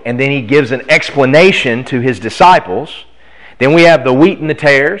sower, and then he gives an explanation to his disciples. Then we have the wheat and the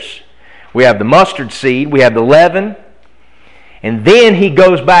tares. We have the mustard seed. We have the leaven. And then he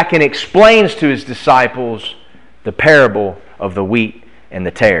goes back and explains to his disciples the parable of the wheat and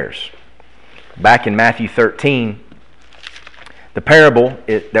the tares. Back in Matthew 13, the parable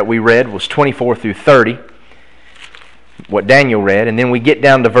that we read was 24 through 30. What Daniel read, and then we get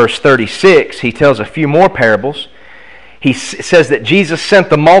down to verse 36. He tells a few more parables. He says that Jesus sent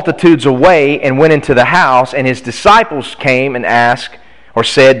the multitudes away and went into the house, and his disciples came and asked or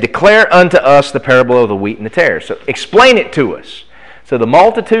said, declare unto us the parable of the wheat and the tares. So explain it to us. So the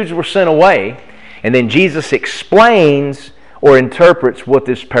multitudes were sent away, and then Jesus explains or interprets what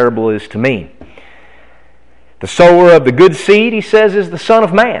this parable is to mean. The sower of the good seed, he says, is the Son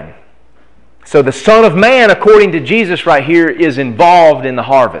of Man. So the Son of Man, according to Jesus right here, is involved in the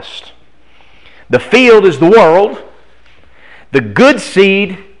harvest. The field is the world. The good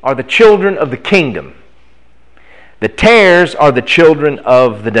seed are the children of the kingdom. The tares are the children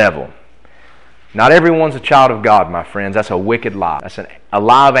of the devil. Not everyone's a child of God, my friends. That's a wicked lie. That's a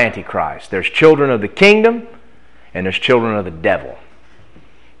lie of Antichrist. There's children of the kingdom and there's children of the devil.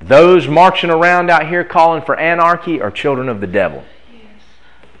 Those marching around out here calling for anarchy are children of the devil.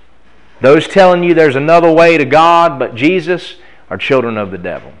 Those telling you there's another way to God but Jesus are children of the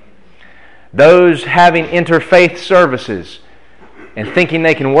devil. Those having interfaith services and thinking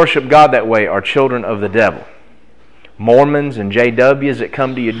they can worship God that way are children of the devil. Mormons and JWs that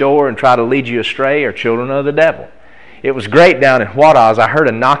come to your door and try to lead you astray are children of the devil. It was great down in Juarez. I heard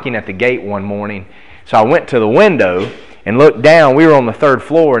a knocking at the gate one morning. So I went to the window and looked down. We were on the 3rd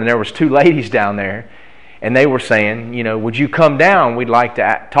floor and there was 2 ladies down there. And they were saying, you know, would you come down? We'd like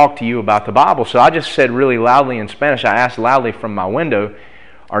to talk to you about the Bible. So I just said really loudly in Spanish, I asked loudly from my window,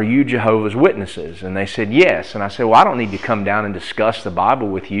 are you Jehovah's Witnesses? And they said, yes. And I said, well, I don't need to come down and discuss the Bible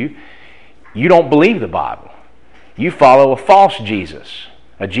with you. You don't believe the Bible. You follow a false Jesus,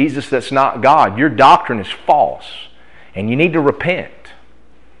 a Jesus that's not God. Your doctrine is false, and you need to repent.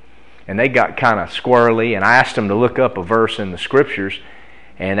 And they got kind of squirrely, and I asked them to look up a verse in the Scriptures,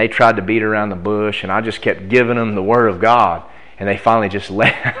 and they tried to beat around the bush, and I just kept giving them the Word of God, and they finally just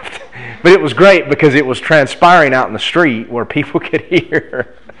left. But it was great because it was transpiring out in the street where people could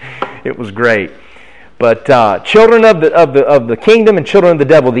hear. It was great. But children of the kingdom and children of the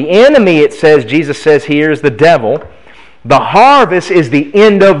devil. The enemy, it says, Jesus says here, is the devil. The harvest is the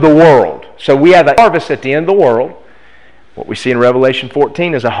end of the world. So we have a harvest at the end of the world. What we see in Revelation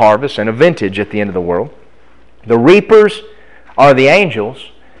 14 is a harvest and a vintage at the end of the world. The reapers are the angels.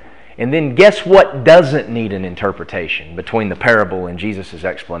 And then guess what doesn't need an interpretation between the parable and Jesus'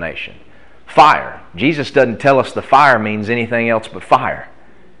 explanation? Fire. Jesus doesn't tell us the fire means anything else but fire.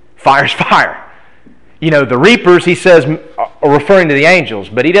 Fire's fire. You know, the reapers, he says, are referring to the angels,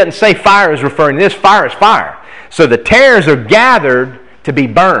 but he doesn't say fire is referring to this. Fire is fire. So the tares are gathered to be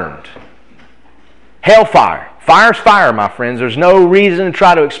burned. Hellfire. Fire's fire, my friends. There's no reason to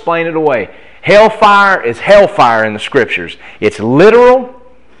try to explain it away. Hellfire is hellfire in the Scriptures. It's literal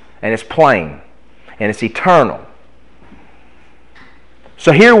and it's plain and it's eternal.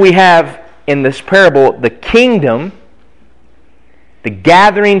 So here we have in this parable the kingdom, the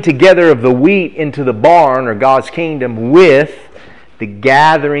gathering together of the wheat into the barn or God's kingdom with the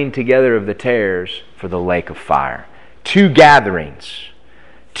gathering together of the tares for the lake of fire. Two gatherings,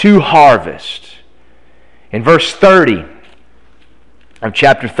 two harvests. In verse 30 of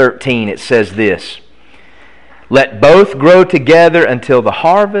chapter 13 it says this, "Let both grow together until the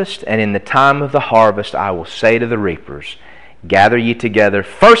harvest, and in the time of the harvest I will say to the reapers, gather ye together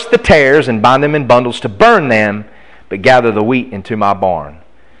first the tares and bind them in bundles to burn them, but gather the wheat into my barn."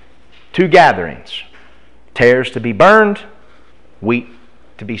 Two gatherings. Tares to be burned, wheat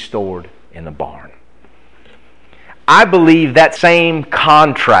to be stored in the barn. I believe that same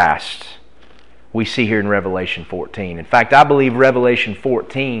contrast we see here in Revelation 14. In fact, I believe Revelation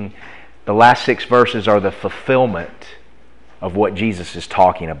 14, the last 6 verses, are the fulfillment of what Jesus is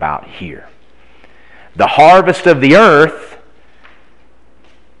talking about here. The harvest of the earth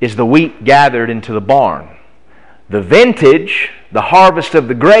is the wheat gathered into the barn. The vintage, the harvest of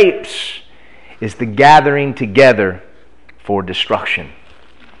the grapes, is the gathering together for destruction.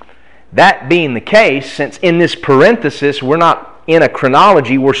 That being the case, since in this parenthesis we're not in a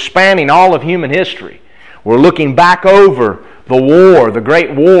chronology, we're spanning all of human history. We're looking back over the war, the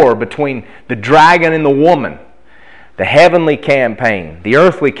great war between the dragon and the woman, the heavenly campaign, the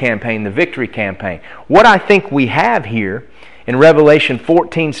earthly campaign, the victory campaign. What I think we have here in Revelation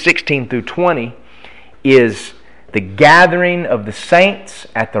 14, 16 through 20 is the gathering of the saints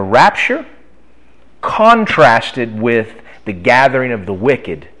at the rapture contrasted with the gathering of the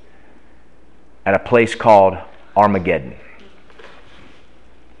wicked at a place called Armageddon.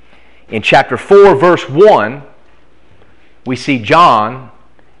 In chapter 4, verse 1, we see John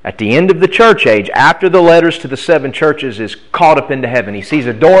at the end of the church age, after the letters to the 7 churches, is caught up into heaven. He sees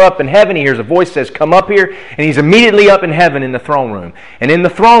a door up in heaven. He hears a voice says, "Come up here." And he's immediately up in heaven in the throne room. And in the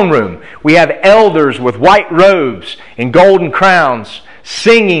throne room, we have elders with white robes and golden crowns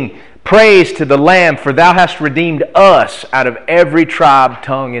singing praise to the Lamb, "For thou hast redeemed us out of every tribe,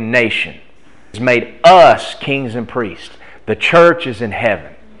 tongue, and nation." He's made us kings and priests. The church is in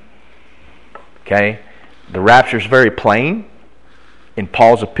heaven. Okay? The rapture is very plain in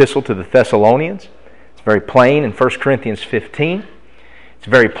Paul's epistle to the Thessalonians. It's very plain in 1 Corinthians 15. It's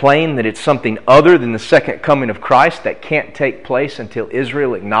very plain that it's something other than the second coming of Christ that can't take place until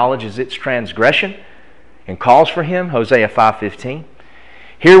Israel acknowledges its transgression and calls for Him, Hosea 5:15.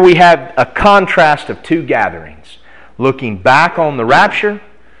 Here we have a contrast of two gatherings, looking back on the rapture,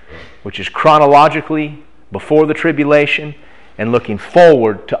 which is chronologically before the tribulation, and looking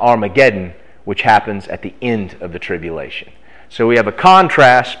forward to Armageddon, which happens at the end of the tribulation. So we have a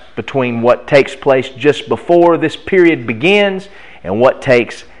contrast between what takes place just before this period begins and what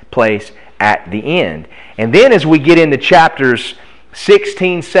takes place at the end. And then as we get into chapters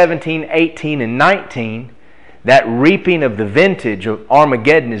 16, 17, 18, and 19, that reaping of the vintage of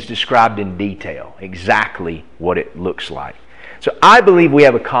Armageddon is described in detail, exactly what it looks like. So I believe we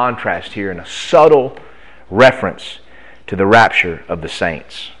have a contrast here and a subtle reference to the rapture of the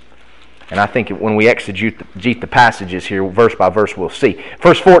saints. And I think when we exegete the passages here, verse by verse, we'll see.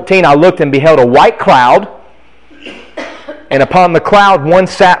 Verse 14, "I looked and beheld a white cloud, and upon the cloud one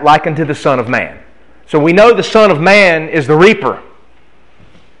sat like unto the Son of Man." So we know the Son of Man is the reaper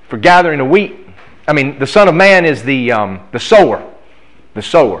for gathering the wheat. I mean, the Son of Man is the sower. The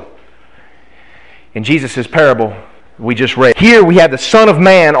sower. In Jesus' parable we just read. Here we have the Son of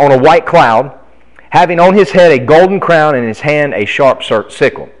Man on a white cloud, having on his head a golden crown and in his hand a sharp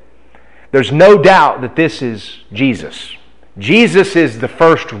sickle. There's no doubt that this is Jesus. Jesus is the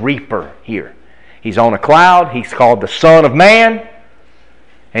first reaper here. He's on a cloud. He's called the Son of Man.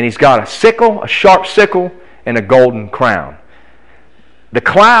 And he's got a sickle, a sharp sickle, and a golden crown. The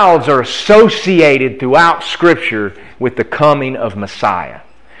clouds are associated throughout Scripture with the coming of Messiah.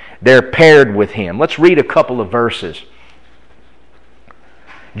 They're paired with Him. Let's read a couple of verses.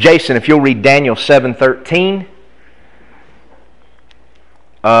 Jason, if you'll read Daniel 7:13.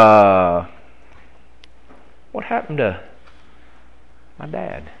 What happened to my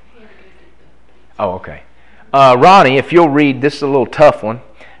dad? Oh, okay. Ronnie, if you'll read, this is a little tough one.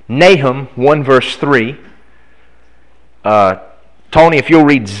 Nahum 1 verse 3. Tony, if you'll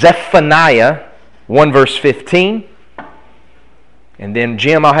read Zephaniah 1 verse 15. And then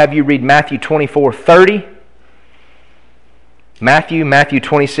Jim, I'll have you read Matthew 24:30. Matthew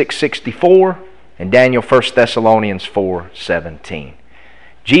 26:64. And Daniel 1 Thessalonians 4:17.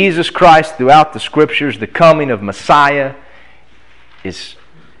 Jesus Christ, throughout the Scriptures, the coming of Messiah is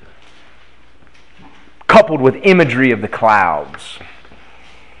coupled with imagery of the clouds.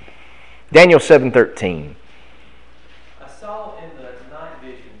 Daniel 7:13. I saw in the night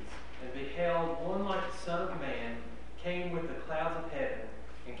visions, and beheld one like the Son of Man came with the clouds of heaven,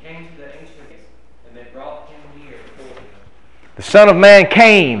 and came to the Ancient of Days, and they brought him near before him. The Son of Man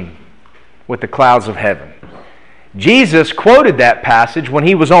came with the clouds of heaven. Jesus quoted that passage when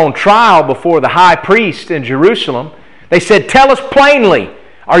he was on trial before the high priest in Jerusalem. They said, "Tell us plainly,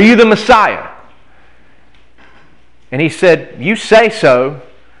 are you the Messiah?" And he said, "You say so,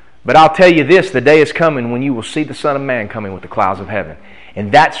 but I'll tell you this, the day is coming when you will see the Son of Man coming with the clouds of heaven."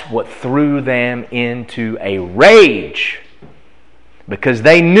 And that's what threw them into a rage, because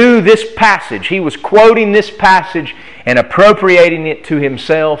they knew this passage. He was quoting this passage and appropriating it to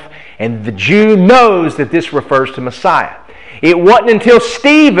himself, and the Jew knows that this refers to Messiah. It wasn't until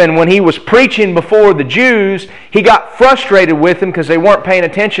Stephen, when he was preaching before the Jews, he got frustrated with them because they weren't paying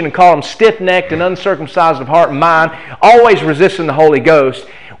attention and called him stiff-necked and uncircumcised of heart and mind, always resisting the Holy Ghost.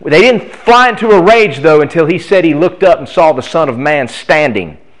 They didn't fly into a rage, though, until he said he looked up and saw the Son of Man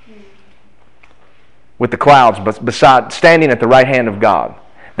standing with the clouds, standing at the right hand of God.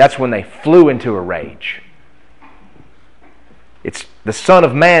 That's when they flew into a rage. It's the Son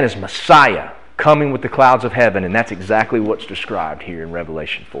of Man is Messiah, coming with the clouds of heaven, and that's exactly what's described here in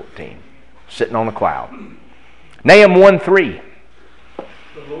Revelation 14, sitting on a cloud. Nahum 1:3.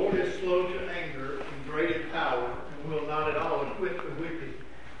 The Lord is slow to anger and great in power, and will not at all acquit the wicked.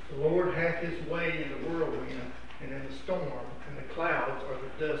 The Lord hath his way in the whirlwind and in the storm, and the clouds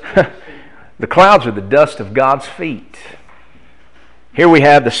are the dust of his feet. The clouds are the dust of God's feet. Here we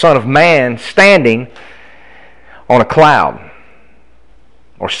have the Son of Man standing on a cloud,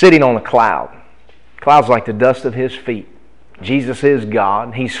 or sitting on a cloud. Clouds like the dust of his feet. Jesus is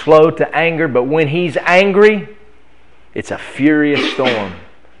God. He's slow to anger, but when he's angry, it's a furious storm.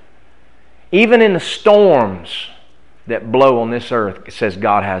 Even in the storms that blow on this earth, it says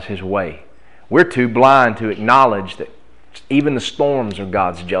God has his way. We're too blind to acknowledge that even the storms are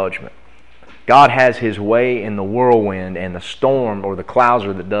God's judgment. God has his way in the whirlwind, and the storm or the clouds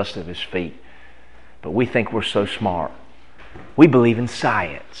are the dust of his feet. But we think we're so smart. We believe in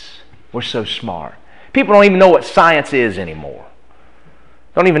science. We're so smart. People don't even know what science is anymore.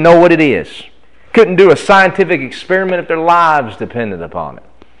 Don't even know what it is. Couldn't do a scientific experiment if their lives depended upon it.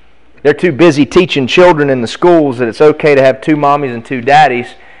 They're too busy teaching children in the schools that it's okay to have two mommies and two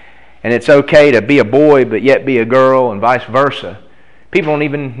daddies, and it's okay to be a boy but yet be a girl, and vice versa. People don't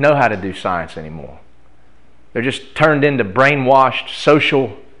even know how to do science anymore. They're just turned into brainwashed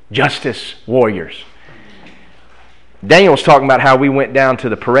social justice warriors. Daniel was talking about how we went down to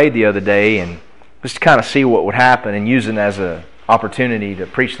the parade the other day and just to kind of see what would happen and use it as an opportunity to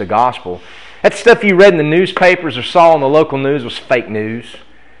preach the gospel. That stuff you read in the newspapers or saw on the local news was fake news.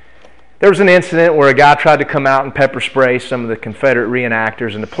 There was an incident where a guy tried to come out and pepper spray some of the Confederate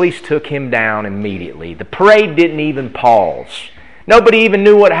reenactors, and the police took him down immediately. The parade didn't even pause. Nobody even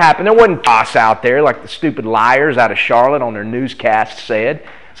knew what happened. There wasn't toss out there like the stupid liars out of Charlotte on their newscast said.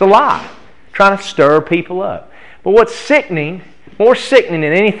 It's a lie, trying to stir people up. But what's sickening, more sickening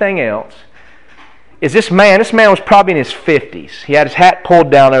than anything else, is this man. This man was probably in his 50s. He had his hat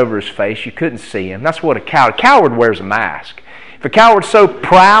pulled down over his face. You couldn't see him. That's what a coward wears a mask. If a coward's so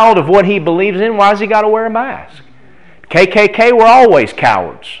proud of what he believes in, why has he got to wear a mask? KKK were always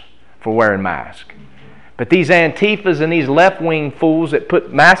cowards for wearing masks. But these Antifas and these left-wing fools that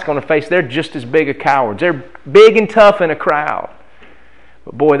put masks on their face, they're just as big a cowards. They're big and tough in a crowd.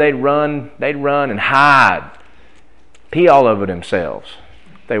 But boy, they'd run and hide, pee all over themselves.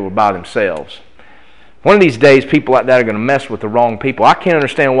 They were by themselves. One of these days, people like that are going to mess with the wrong people. I can't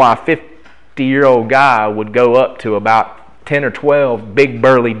understand why a 50-year-old guy would go up to about 10 or 12 big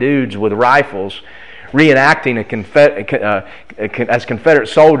burly dudes with rifles reenacting as Confederate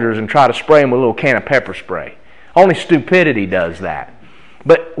soldiers and try to spray them with a little can of pepper spray. Only stupidity does that.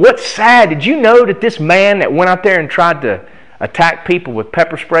 But what's sad, did you know that this man that went out there and tried to attack people with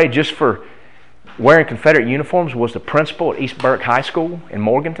pepper spray just for wearing Confederate uniforms was the principal at East Burke High School in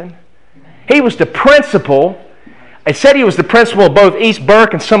Morganton? He was the principal. It said he was the principal of both East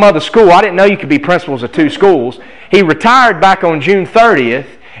Burke and some other school. I didn't know you could be principals of two schools. He retired back on June 30th,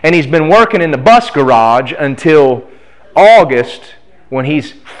 and he's been working in the bus garage until August when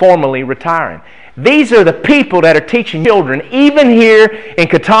he's formally retiring. These are the people that are teaching children, even here in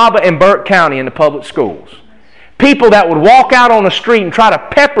Catawba and Burke County in the public schools. People that would walk out on the street and try to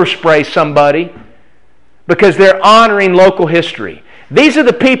pepper spray somebody because they're honoring local history. These are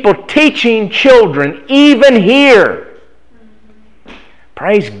the people teaching children even here.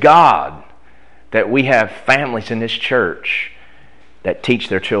 Praise God that we have families in this church that teach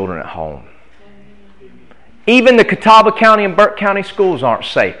their children at home. Even the Catawba County and Burke County schools aren't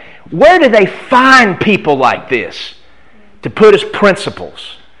safe. Where do they find people like this to put as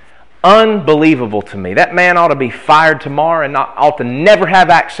principals? Unbelievable to me. That man ought to be fired tomorrow and ought to never have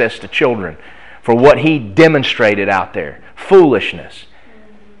access to children for what he demonstrated out there. Foolishness.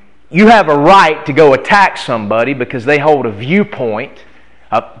 You have a right to go attack somebody because they hold a viewpoint.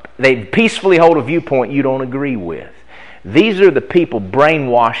 They peacefully hold a viewpoint you don't agree with. These are the people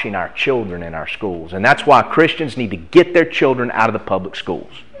brainwashing our children in our schools. And that's why Christians need to get their children out of the public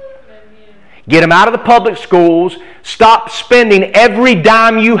schools. Get them out of the public schools. Stop spending every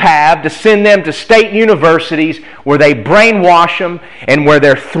dime you have to send them to state universities where they brainwash them and where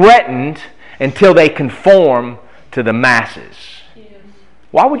they're threatened until they conform to the masses.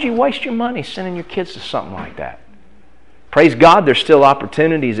 Why would you waste your money sending your kids to something like that? Praise God, there's still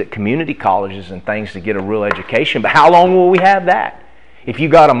opportunities at community colleges and things to get a real education, but how long will we have that if you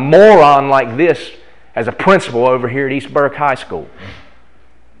got a moron like this as a principal over here at East Burke High School?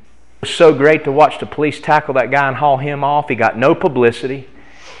 It was so great to watch the police tackle that guy and haul him off. He got no publicity.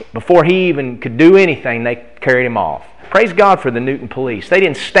 Before he even could do anything, they carried him off. Praise God for the Newton police. They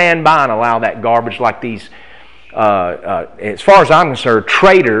didn't stand by and allow that garbage like these, as far as I'm concerned,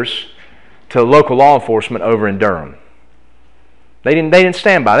 traitors to local law enforcement over in Durham. They didn't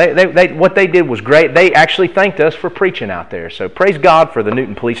stand by. What they did was great. They actually thanked us for preaching out there. So praise God for the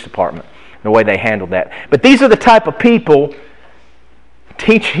Newton Police Department, the way they handled that. But these are the type of people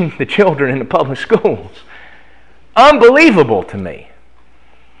teaching the children in the public schools. Unbelievable to me.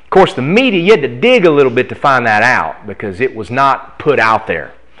 Of course, the media, you had to dig a little bit to find that out because it was not put out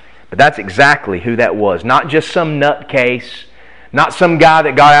there. But that's exactly who that was. Not just some nutcase, not some guy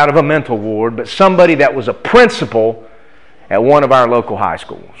that got out of a mental ward, but somebody that was a principal at one of our local high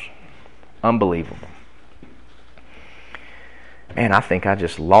schools. Unbelievable. Man, I think I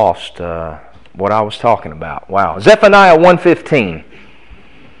just lost what I was talking about. Wow. Zephaniah 1:15.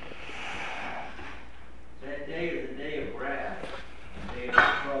 That day is a day of wrath, a day of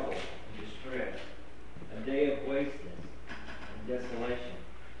trouble and distress, a day of wasteness and desolation,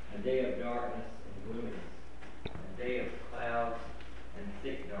 a day of darkness and gloominess, a day of clouds and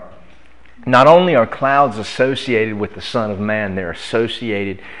thick darkness. Not only are clouds associated with the Son of Man, they're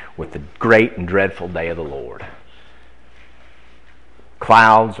associated with the great and dreadful day of the Lord.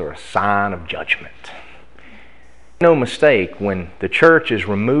 Clouds are a sign of judgment. No mistake, when the church is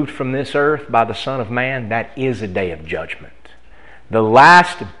removed from this earth by the Son of Man, that is a day of judgment. The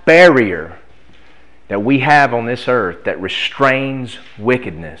last barrier that we have on this earth that restrains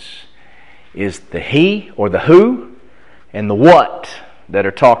wickedness is the he or the who and the what that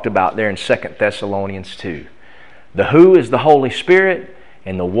are talked about there in 2 Thessalonians 2. The who is the Holy Spirit,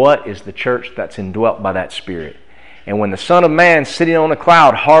 and the what is the church that's indwelt by that Spirit. And when the Son of Man sitting on a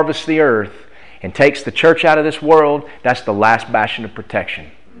cloud harvests the earth and takes the church out of this world, that's the last bastion of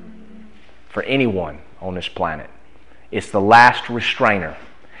protection for anyone on this planet. It's the last restrainer.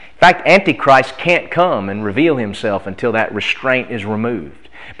 In fact, Antichrist can't come and reveal himself until that restraint is removed.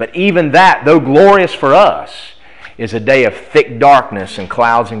 But even that, though glorious for us, is a day of thick darkness and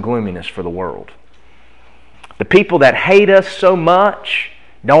clouds and gloominess for the world. The people that hate us so much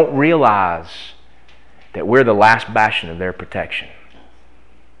don't realize that we're the last bastion of their protection.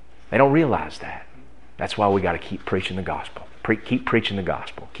 They don't realize that. That's why we got to keep preaching the gospel. Keep preaching the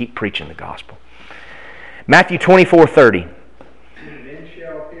gospel. Keep preaching the gospel. Matthew 24:30. Then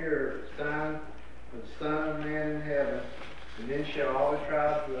shall appear a sign of the Son of Man in heaven, and then shall all the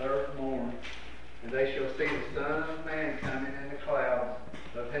tribes of the earth mourn, and they shall see the Son of Man coming in the clouds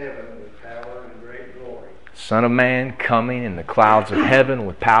of heaven with power and great glory. Son of Man coming in the clouds of heaven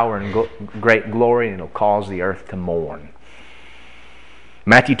with power and great glory, and it'll cause the earth to mourn.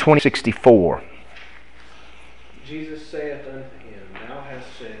 Matthew 20:64. Jesus saith unto him, Thou hast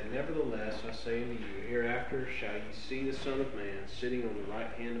said, Nevertheless I say unto you, hereafter shall ye see the Son of Man sitting on the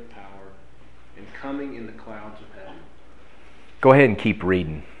right hand of power, and coming in the clouds of heaven. Go ahead and keep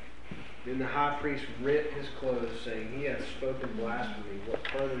reading. Then the high priest rent his clothes, saying, He hath spoken blasphemy. What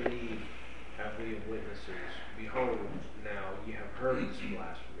further need have we of witnesses? Behold, now ye have heard his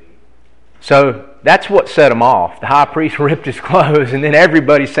blasphemy. So that's what set him off. The high priest ripped his clothes, and then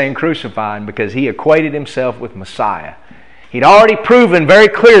everybody's saying crucify him because he equated himself with Messiah. He'd already proven very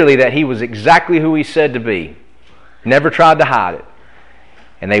clearly that he was exactly who he said to be. Never tried to hide it.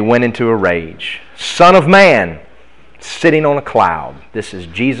 And they went into a rage. Son of Man, sitting on a cloud. This is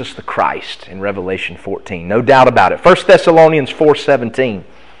Jesus the Christ in Revelation 14. No doubt about it. 1 Thessalonians 4:17.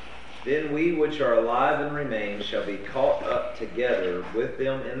 Then we which are alive and remain shall be caught up together with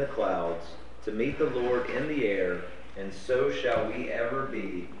them in the clouds to meet the Lord in the air, and so shall we ever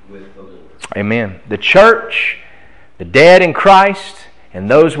be with the Lord. Amen. The church, the dead in Christ, and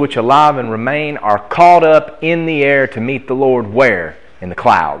those which alive and remain are caught up in the air to meet the Lord where? In the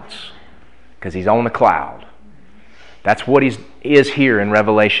clouds. Because He's on the cloud. That's what He is here in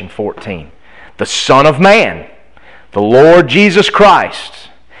Revelation 14. The Son of Man, the Lord Jesus Christ.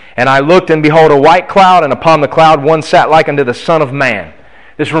 And I looked, and behold, a white cloud, and upon the cloud one sat like unto the Son of Man.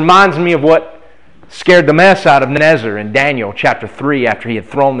 This reminds me of what scared the mess out of Nebuchadnezzar in Daniel chapter 3 after he had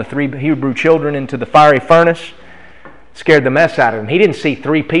thrown the 3 Hebrew children into the fiery furnace. Scared the mess out of him. He didn't see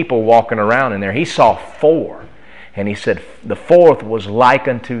 3 people walking around in there. He saw 4. And he said the 4th was like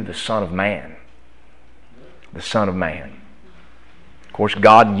unto the Son of Man. The Son of Man. Of course,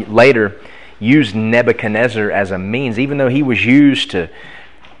 God later used Nebuchadnezzar as a means, even though he was used to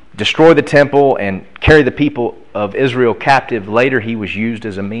destroy the temple and carry the people of Israel captive. Later he was used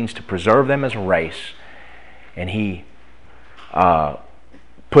as a means to preserve them as a race. And he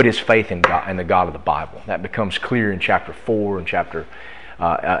put his faith in God, in the God of the Bible. That becomes clear in chapter 4 and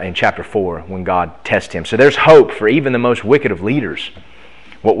chapter 4 when God tests him. So there's hope for even the most wicked of leaders.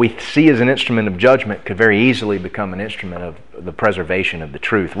 What we see as an instrument of judgment could very easily become an instrument of the preservation of the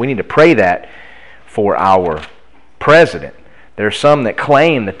truth. We need to pray that for our president. There are some that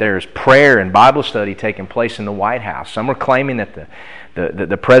claim that there's prayer and Bible study taking place in the White House. Some are claiming that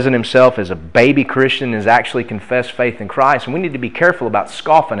the president himself is a baby Christian and has actually confessed faith in Christ. And we need to be careful about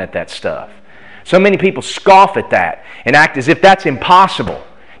scoffing at that stuff. So many people scoff at that and act as if that's impossible.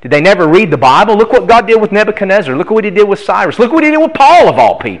 Did they never read the Bible? Look what God did with Nebuchadnezzar. Look what He did with Cyrus. Look what He did with Paul, of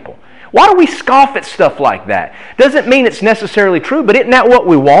all people. Why do we scoff at stuff like that? Doesn't mean it's necessarily true, but isn't that what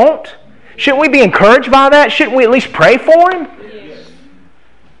we want? Shouldn't we be encouraged by that? Shouldn't we at least pray for him? Yes.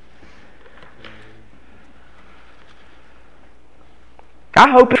 I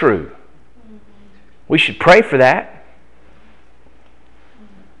hope it's true. We should pray for that.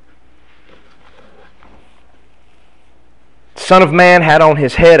 Son of Man had on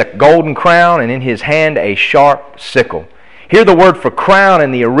his head a golden crown, and in his hand a sharp sickle. Here the word for crown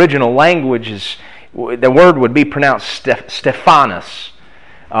in the original language is, the word would be pronounced Stephanos.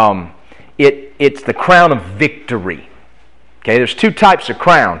 It's the crown of victory. Okay, there's 2 types of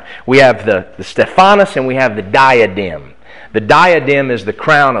crown. We have the Stephanos and we have the diadem. The diadem is the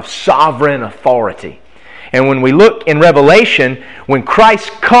crown of sovereign authority. And when we look in Revelation, when Christ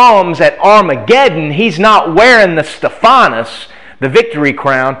comes at Armageddon, He's not wearing the Stephanos, the victory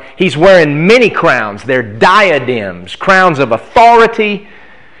crown. He's wearing many crowns. They're diadems, crowns of authority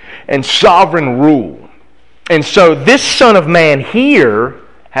and sovereign rule. And so this Son of Man here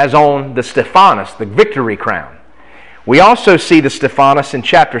has on the Stephanos, the victory crown. We also see the Stephanos in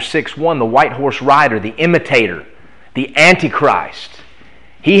chapter 6:1, the white horse rider, the imitator, the Antichrist.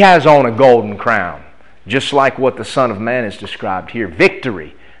 He has on a golden crown, just like what the Son of Man is described here.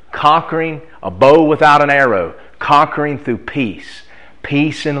 Victory, conquering, a bow without an arrow, conquering through peace,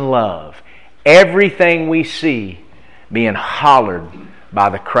 peace and love. Everything we see being hollered by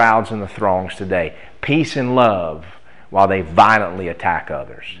the crowds and the throngs today. Peace and love while they violently attack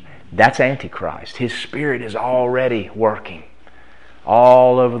others. That's Antichrist. His spirit is already working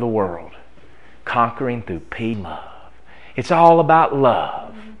all over the world, conquering through peace and love. It's all about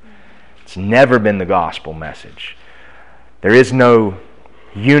love. It's never been the gospel message. There is no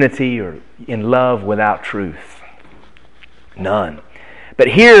unity or in love without truth. None. But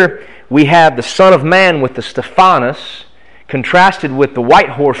here we have the Son of Man with the Stephanos contrasted with the white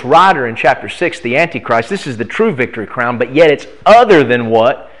horse rider in chapter 6, the Antichrist. This is the true victory crown, but yet it's other than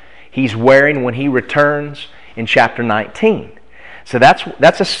what he's wearing when he returns in chapter 19. So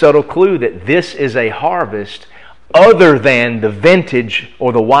that's a subtle clue that this is a harvest other than the vintage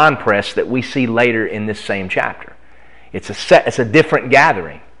or the winepress that we see later in this same chapter. It's a different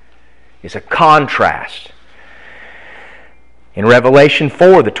gathering. It's a contrast. In Revelation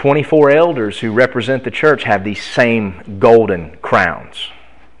 4, the 24 elders who represent the church have these same golden crowns.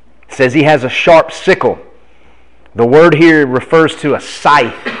 It says he has a sharp sickle. The word here refers to a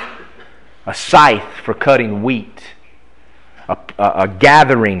scythe for cutting wheat, a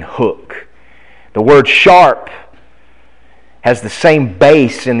gathering hook. The word sharp has the same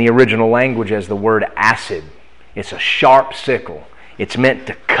base in the original language as the word acid. It's a sharp sickle. It's meant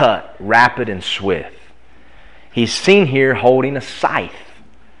to cut, rapid and swift. He's seen here holding a scythe.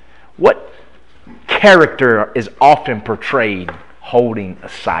 What character is often portrayed holding a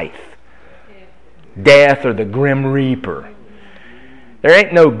scythe? Death or the Grim Reaper. There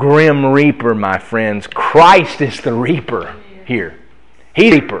ain't no Grim Reaper, my friends. Christ is the Reaper here.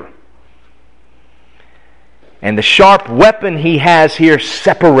 He's the Reaper. And the sharp weapon he has here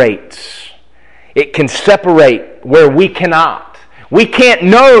separates. It can separate where we cannot. We can't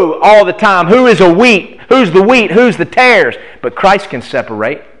know all the time who is a wheat, who's the tares, but Christ can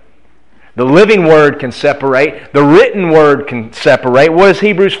separate. The living Word can separate. The written Word can separate. What does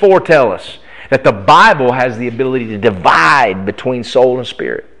Hebrews 4 tell us? That the Bible has the ability to divide between soul and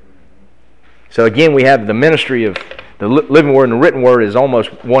spirit. So again, we have the ministry of the living Word and the written Word is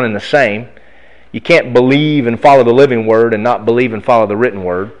almost one and the same. You can't believe and follow the living Word and not believe and follow the written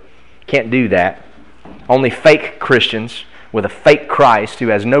Word. Can't do that. Only fake Christians with a fake Christ who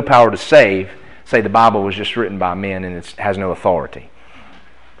has no power to save say the Bible was just written by men and it has no authority.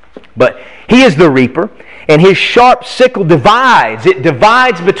 But He is the reaper, and His sharp sickle divides. It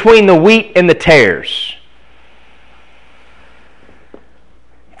divides between the wheat and the tares.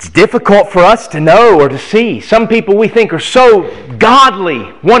 It's difficult for us to know or to see. Some people we think are so godly.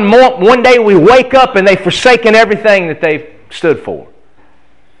 One day we wake up and they've forsaken everything that they've stood for.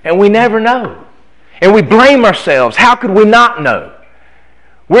 And we never know. And we blame ourselves. How could we not know?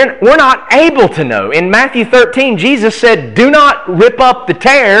 We're not able to know. In Matthew 13, Jesus said, do not rip up the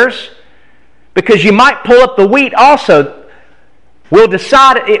tares because you might pull up the wheat also. We'll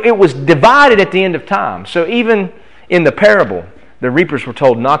decide. It was divided at the end of time. So even in the parable, the reapers were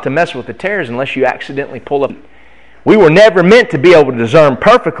told not to mess with the tares unless you accidentally pull up. We were never meant to be able to discern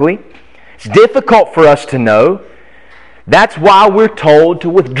perfectly. It's difficult for us to know. That's why we're told to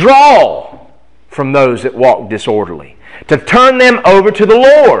withdraw from those that walk disorderly. To turn them over to the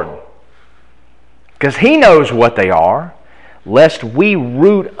Lord. Because He knows what they are, lest we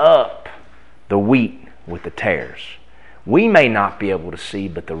root up the wheat with the tares. We may not be able to see,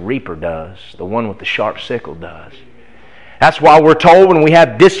 but the reaper does. The one with the sharp sickle does. That's why we're told when we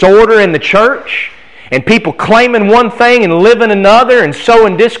have disorder in the church and people claiming one thing and living another and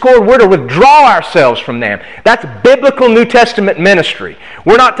sowing discord, we're to withdraw ourselves from them. That's biblical New Testament ministry.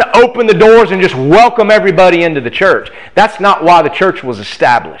 We're not to open the doors and just welcome everybody into the church. That's not why the church was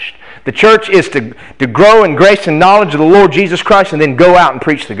established. The church is to grow in grace and knowledge of the Lord Jesus Christ and then go out and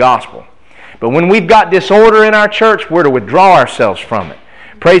preach the gospel. But when we've got disorder in our church, we're to withdraw ourselves from it.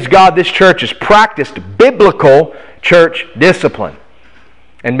 Praise God, this church has practiced biblical church discipline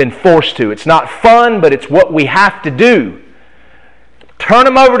and been forced to. It's not fun, but it's what we have to do. Turn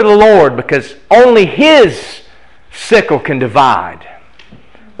them over to the Lord because only His sickle can divide.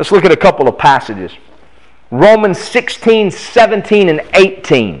 Let's look at a couple of passages. Romans 16, 17, and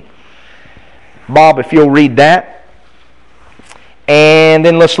 18. Bob, if you'll read that. And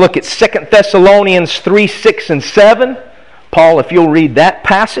then let's look at 2 Thessalonians 3, 6, and 7. Paul, if you'll read that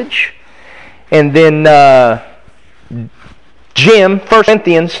passage. And then Jim, 1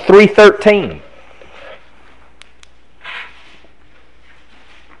 Corinthians 3:13.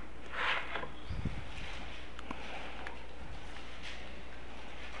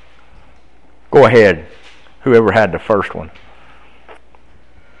 Go ahead, whoever had the first one.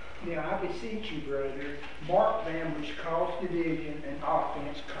 Now I beseech you, brethren, mark them which cause division and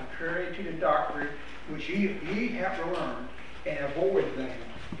offense contrary to the doctrine which ye have learned, and avoid them.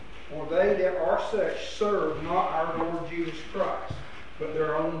 For they that are such serve not our Lord Jesus Christ, but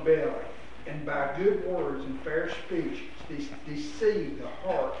their own belly, and by good words and fair speech deceive the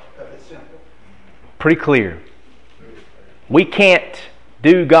heart of the simple. Pretty clear. We can't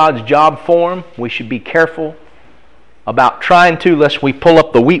do God's job for Him. We should be careful about trying to, lest we pull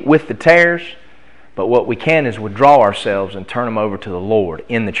up the wheat with the tares. But what we can is withdraw ourselves and turn them over to the Lord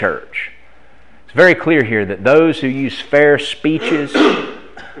in the church. It's very clear here that those who use fair speeches,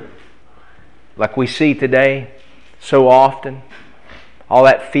 like we see today so often, all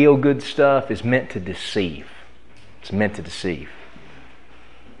that feel-good stuff is meant to deceive. It's meant to deceive.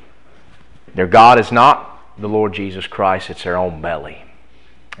 Their God is not the Lord Jesus Christ, it's their own belly.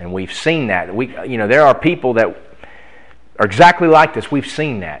 And we've seen that. There are people that are exactly like this. We've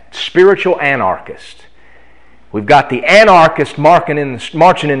seen that. Spiritual anarchists. We've got the anarchists marching in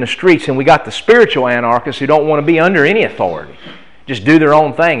the streets, and we got the spiritual anarchists who don't want to be under any authority. Just do their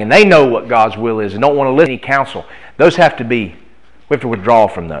own thing, and they know what God's will is and don't want to listen to any counsel. We have to withdraw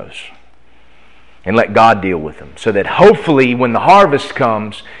from those and let God deal with them, so that hopefully when the harvest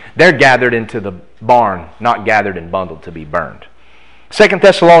comes, they're gathered into the barn, not gathered and bundled to be burned. 2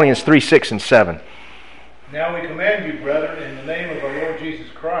 Thessalonians 3, 6, and 7. Now we command you, brethren, in the name of our Lord Jesus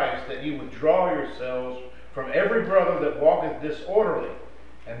Christ, that you withdraw yourselves from every brother that walketh disorderly,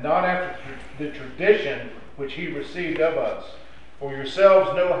 and not after the tradition which he received of us. For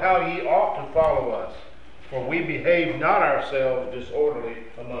yourselves know how ye ought to follow us, for we behave not ourselves disorderly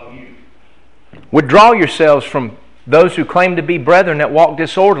among you. Withdraw yourselves from those who claim to be brethren that walk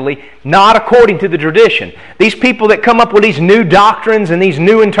disorderly, not according to the tradition. These people that come up with these new doctrines and these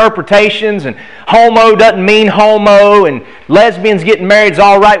new interpretations, and homo doesn't mean homo, and lesbians getting married is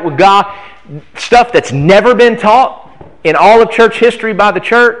all right with God, stuff that's never been taught in all of church history by the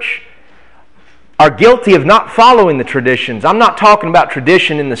church, are guilty of not following the traditions. I'm not talking about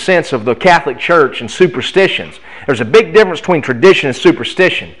tradition in the sense of the Catholic Church and superstitions. There's a big difference between tradition and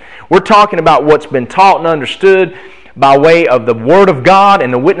superstition. We're talking about what's been taught and understood by way of the Word of God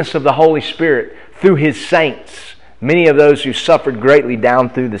and the witness of the Holy Spirit through His saints, many of those who suffered greatly down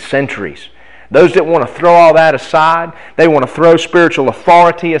through the centuries. Those that want to throw all that aside, they want to throw spiritual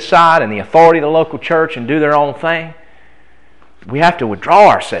authority aside and the authority of the local church and do their own thing, we have to withdraw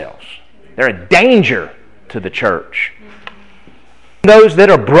ourselves. They're a danger to the church. Those that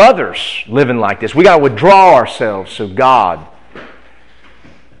are brothers living like this, we got to withdraw ourselves so God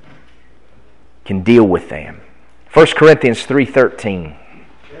can deal with them. 1 Corinthians 3:13.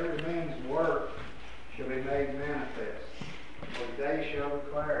 Every man's work shall be made manifest, for the day shall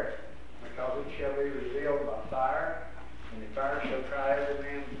declare it, because it shall be revealed by fire, and the fire shall try every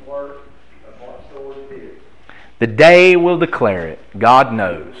man's work of what sort it is. The day will declare it. God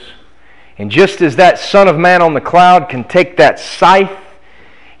knows. And just as that Son of Man on the cloud can take that scythe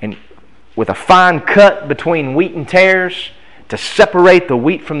and with a fine cut between wheat and tares to separate the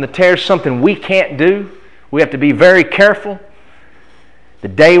wheat from the tares, something we can't do, we have to be very careful. The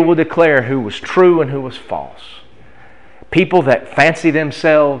day will declare who was true and who was false. People that fancy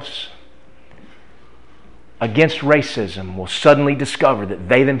themselves against racism will suddenly discover that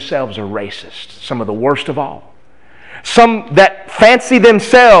they themselves are racist, some of the worst of all. Some that fancy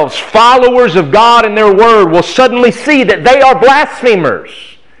themselves followers of God and their Word will suddenly see that they are blasphemers.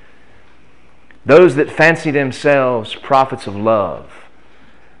 Those that fancy themselves prophets of love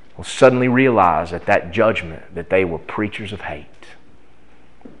will suddenly realize at that judgment that they were preachers of hate.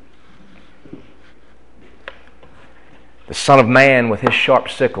 The Son of Man with His sharp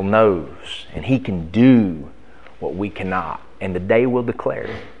sickle knows, and He can do what we cannot. And the day will declare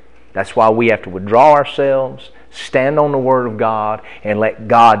it. That's why we have to withdraw ourselves, stand on the Word of God, and let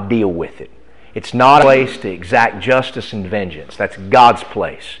God deal with it. It's not a place to exact justice and vengeance. That's God's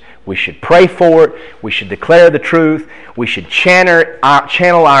place. We should pray for it. We should declare the truth. We should channel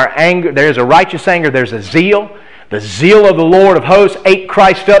our anger. There's a righteous anger. There's a zeal. The zeal of the Lord of hosts ate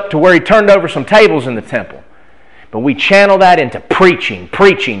Christ up to where He turned over some tables in the temple. But we channel that into preaching.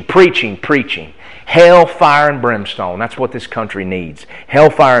 Hell, fire, and brimstone. That's what this country needs. Hell,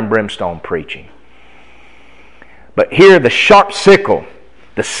 fire, and brimstone preaching. But here the sharp sickle,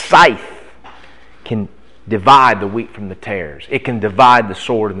 the scythe, can divide the wheat from the tares. It can divide the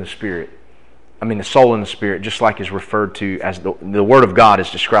sword and the spirit. The soul and the spirit, just like is referred to as the Word of God is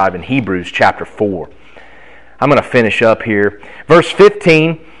described in Hebrews chapter 4. I'm going to finish up here. Verse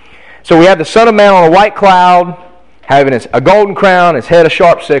 15. So we have the Son of Man on a white cloud, having a golden crown, his head a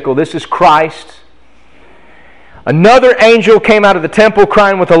sharp sickle. This is Christ. Another angel came out of the temple,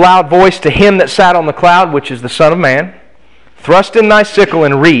 crying with a loud voice to him that sat on the cloud, which is the Son of Man, Thrust in thy sickle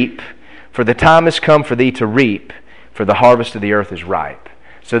and reap, for the time is come for thee to reap, for the harvest of the earth is ripe.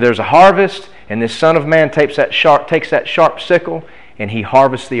 So there's a harvest, and this Son of Man takes that sharp sickle, and He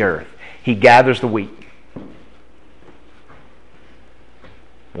harvests the earth. He gathers the wheat.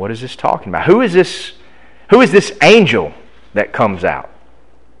 What is this talking about? Who is this angel that comes out?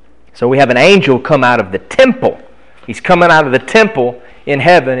 So we have an angel come out of the temple. He's coming out of the temple in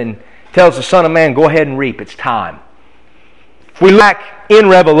heaven and tells the Son of Man, go ahead and reap. It's time. If we look back in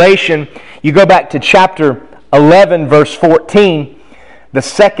Revelation, you go back to chapter 11, verse 14, the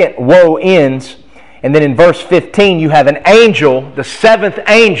second woe ends. And then in verse 15, you have an angel, the seventh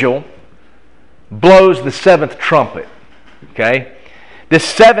angel, blows the seventh trumpet. Okay? This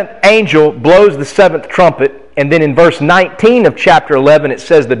seventh angel blows the seventh trumpet, and then in verse 19 of chapter 11, it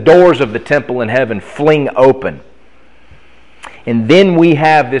says the doors of the temple in heaven fling open. And then we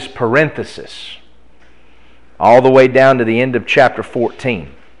have this parenthesis all the way down to the end of chapter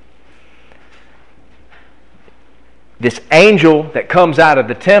 14. This angel that comes out of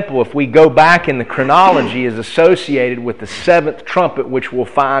the temple, if we go back in the chronology, is associated with the seventh trumpet, which we'll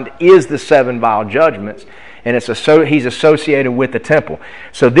find is the seven vial judgments, and he's associated with the temple.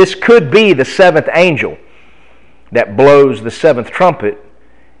 So this could be the seventh angel that blows the seventh trumpet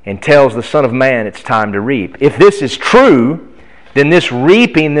and tells the Son of Man it's time to reap. If this is true, then this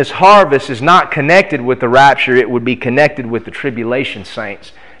reaping, this harvest, is not connected with the rapture. It would be connected with the tribulation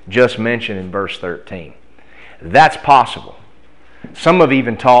saints just mentioned in verse 13. That's possible. Some have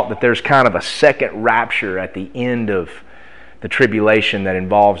even taught that there's kind of a second rapture at the end of the tribulation that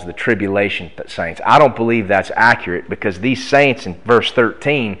involves the tribulation saints. I don't believe that's accurate, because these saints in verse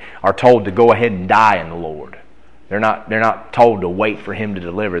 13 are told to go ahead and die in the Lord. They're not told to wait for Him to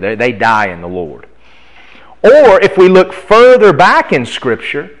deliver. They die in the Lord. Or if we look further back in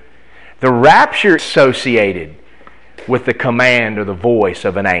Scripture, the rapture is associated with the command or the voice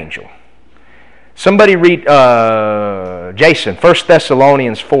of an angel. Somebody read Jason, 1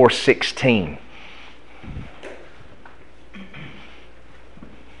 Thessalonians 4:16.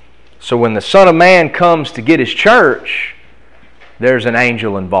 So when the Son of Man comes to get His church, there's an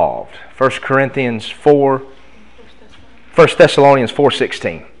angel involved. 1 Thessalonians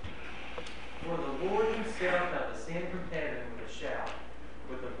 4:16. For the Lord Himself hath ascended from heaven with a shout,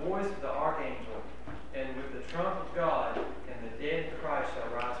 with the voice of the archangel, and with the trump of God, and the dead in Christ shall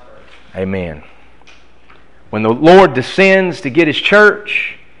rise first. Amen. When the Lord descends to get His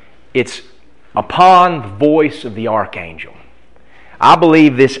church, it's upon the voice of the archangel. I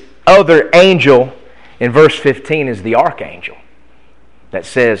believe this other angel in verse 15 is the archangel that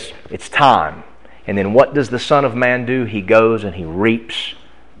says it's time. And then what does the Son of Man do? He goes and He reaps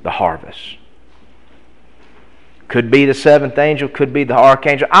the harvest. Could be the seventh angel, could be the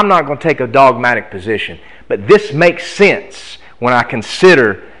archangel. I'm not going to take a dogmatic position, but this makes sense when I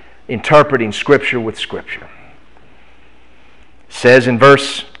consider interpreting Scripture with Scripture. It says in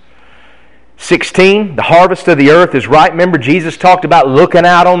verse 16, the harvest of the earth is ripe. Remember, Jesus talked about looking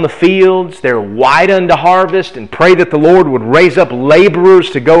out on the fields. They're white unto harvest, and pray that the Lord would raise up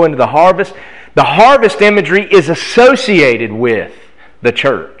laborers to go into the harvest. The harvest imagery is associated with the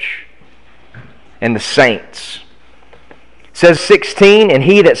church and the saints. It says 16, and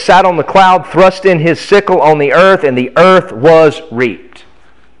he that sat on the cloud thrust in his sickle on the earth, and the earth was reaped.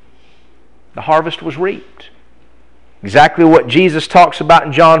 The harvest was reaped. Exactly what Jesus talks about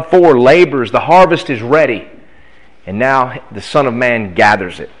in John 4, laborers, the harvest is ready, and now the Son of Man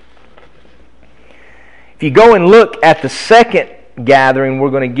gathers it. If you go and look at the second gathering we're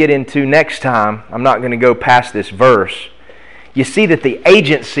going to get into next time, I'm not going to go past this verse, you see that the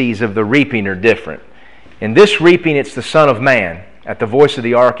agencies of the reaping are different. In this reaping, it's the Son of Man at the voice of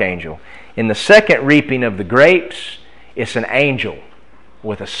the archangel. In the second reaping of the grapes, it's an angel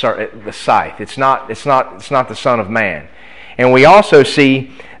with the scythe. It's not the Son of Man. And we also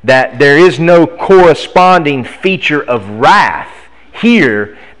see that there is no corresponding feature of wrath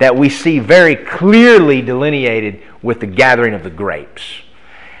here that we see very clearly delineated with the gathering of the grapes.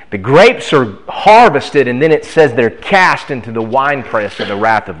 The grapes are harvested, and then it says they're cast into the winepress of the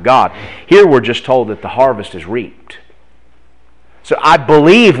wrath of God. Here we're just told that the harvest is reaped. So I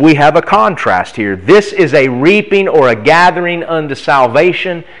believe we have a contrast here. This is a reaping or a gathering unto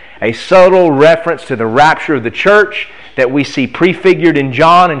salvation, a subtle reference to the rapture of the church that we see prefigured in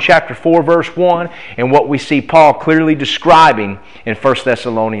John in chapter 4, verse 1, and what we see Paul clearly describing in 1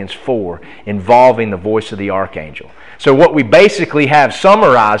 Thessalonians 4, involving the voice of the archangel. So what we basically have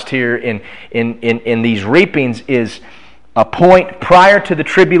summarized here in these reapings is a point prior to the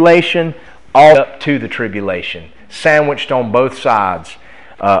tribulation, all up to the tribulation, sandwiched on both sides,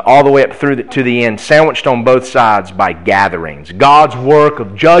 all the way up through to the end, sandwiched on both sides by gatherings. God's work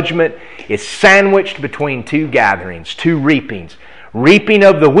of judgment is sandwiched between two gatherings, two reapings. Reaping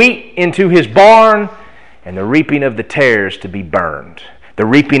of the wheat into His barn, and the reaping of the tares to be burned. The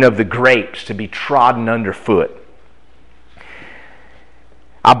reaping of the grapes to be trodden underfoot.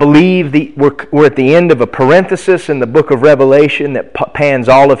 I believe we're at the end of a parenthesis in the book of Revelation that pans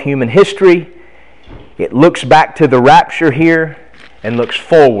all of human history. It looks back to the rapture here and looks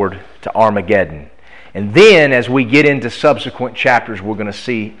forward to Armageddon. And then as we get into subsequent chapters, we're going to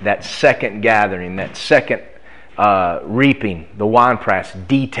see that second gathering, that second reaping, the winepress,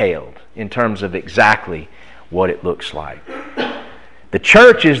 detailed in terms of exactly what it looks like. The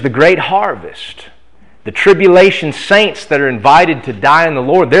church is the great harvest. The tribulation saints that are invited to die in the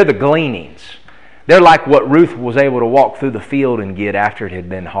Lord, they're the gleanings. They're like what Ruth was able to walk through the field and get after it had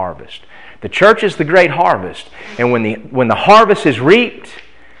been harvested. The church is the great harvest. And when the harvest is reaped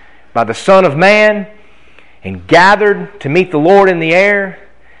by the Son of Man and gathered to meet the Lord in the air,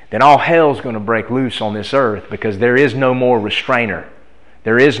 then all hell's going to break loose on this earth, because there is no more restrainer.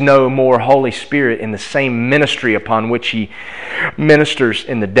 There is no more Holy Spirit in the same ministry upon which He ministers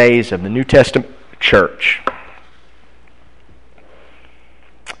in the days of the New Testament church.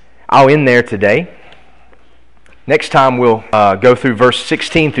 I'll end there today. Next time we'll go through verse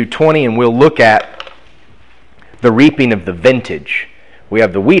 16 through 20, and we'll look at the reaping of the vintage. We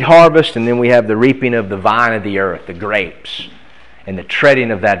have the wheat harvest, and then we have the reaping of the vine of the earth, the grapes, and the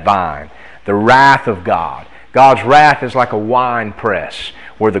treading of that vine. The wrath of God. God's wrath is like a wine press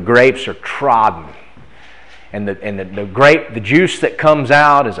where the grapes are trodden. And the juice that comes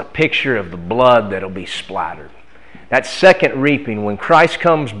out is a picture of the blood that'll be splattered. That second reaping, when Christ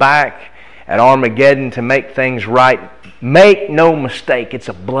comes back at Armageddon to make things right, make no mistake, it's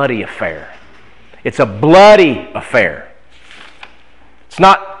a bloody affair. It's a bloody affair. It's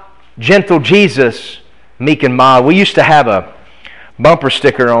not gentle Jesus, meek and mild. We used to have a bumper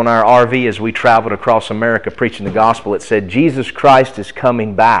sticker on our RV as we traveled across America preaching the gospel. It said, Jesus Christ is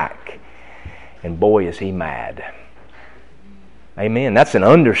coming back. And boy, is He mad. Amen. That's an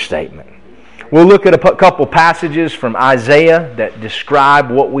understatement. We'll look at a couple passages from Isaiah that describe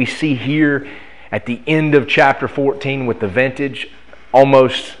what we see here at the end of chapter 14 with the vintage,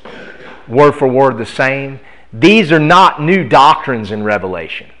 almost word for word the same. These are not new doctrines in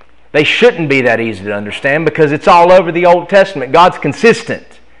Revelation. They shouldn't be that easy to understand because it's all over the Old Testament. God's consistent.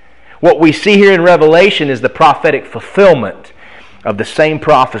 What we see here in Revelation is the prophetic fulfillment of the same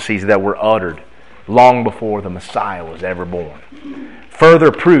prophecies that were uttered long before the Messiah was ever born.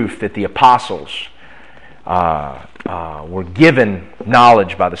 Further proof that the apostles were given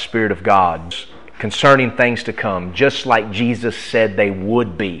knowledge by the Spirit of God concerning things to come, just like Jesus said they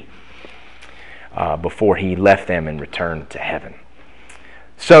would be before He left them and returned to heaven.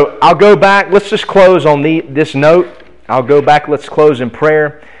 So I'll go back. Let's just close on this note. I'll go back. Let's close in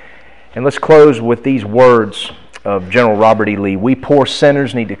prayer. And let's close with these words of General Robert E. Lee. We poor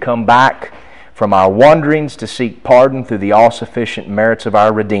sinners need to come back from our wanderings to seek pardon through the all-sufficient merits of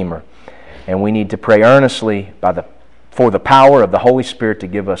our Redeemer. And we need to pray earnestly for the power of the Holy Spirit to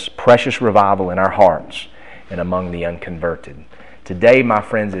give us precious revival in our hearts and among the unconverted. Today, my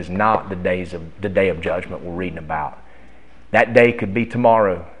friends, is not the day of judgment we're reading about. That day could be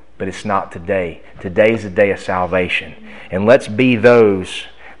tomorrow, but it's not today. Today is the day of salvation. And let's be those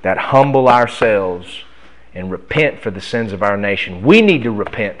that humble ourselves and repent for the sins of our nation. We need to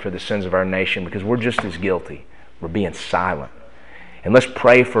repent for the sins of our nation because we're just as guilty. We're being silent. And let's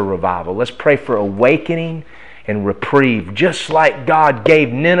pray for revival. Let's pray for awakening and reprieve, just like God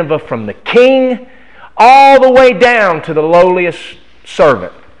gave Nineveh from the king all the way down to the lowliest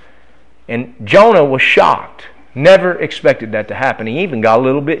servant. And Jonah was shocked. Never expected that to happen. He even got a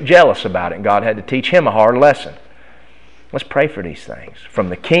little bit jealous about it, and God had to teach him a hard lesson. Let's pray for these things. From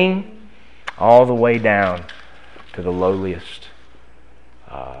the king all the way down to the lowliest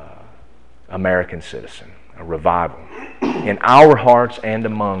American citizen. A revival in our hearts and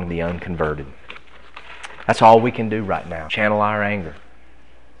among the unconverted. That's all we can do right now. Channel our anger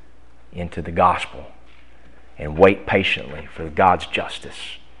into the gospel and wait patiently for God's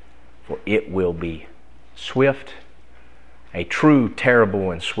justice, for it will be swift, a true,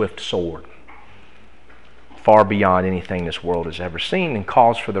 terrible, and swift sword, far beyond anything this world has ever seen, and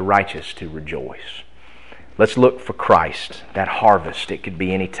cause for the righteous to rejoice. Let's look for Christ, that harvest. It could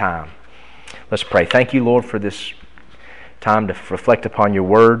be any time. Let's pray. Thank you, Lord, for this time to reflect upon your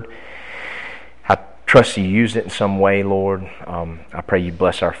word. I trust you used it in some way, Lord. I pray you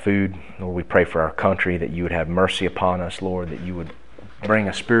bless our food. Lord, we pray for our country, that you would have mercy upon us, Lord, that you would bring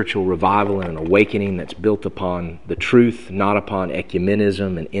a spiritual revival and an awakening that's built upon the truth, not upon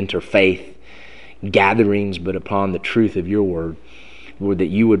ecumenism and interfaith gatherings, but upon the truth of your word. Lord, that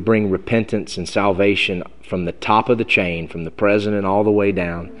you would bring repentance and salvation from the top of the chain, from the president all the way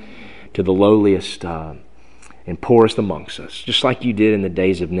down to the lowliest and poorest amongst us, just like you did in the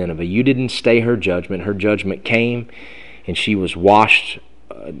days of Nineveh. You didn't stay her judgment. Her judgment came, and she was washed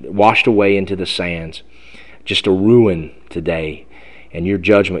away into the sands. Just a ruin today. And your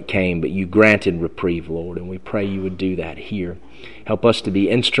judgment came, but you granted reprieve, Lord, and we pray you would do that here. Help us to be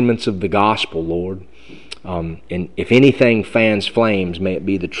instruments of the gospel, Lord. And if anything fans flames, may it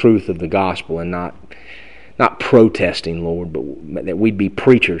be the truth of the gospel and not protesting, Lord, but that we'd be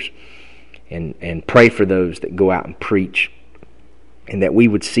preachers and pray for those that go out and preach, and that we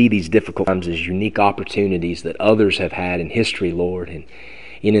would see these difficult times as unique opportunities that others have had in history, Lord, and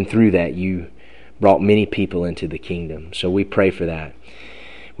in and through that you brought many people into the kingdom. So we pray for that.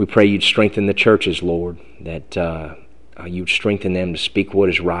 We pray you'd strengthen the churches, Lord, that you'd strengthen them to speak what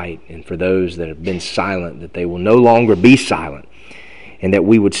is right, and for those that have been silent, that they will no longer be silent, and that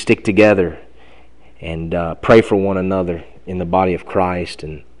we would stick together and pray for one another in the body of Christ,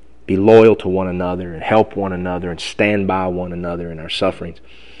 and be loyal to one another, and help one another, and stand by one another in our sufferings.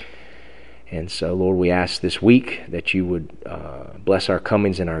 And so, Lord, we ask this week that you would bless our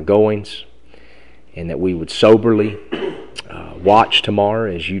comings and our goings, and that we would soberly watch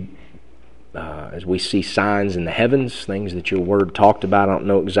tomorrow as we see signs in the heavens, things that your word talked about. I don't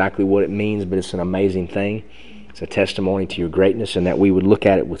know exactly what it means, but it's an amazing thing. It's a testimony to your greatness, and that we would look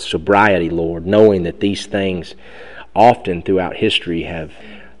at it with sobriety, Lord, knowing that these things often throughout history have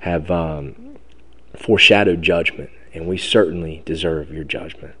foreshadowed judgment, and we certainly deserve your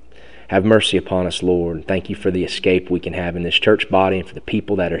judgment. Have mercy upon us, Lord, and thank you for the escape we can have in this church body and for the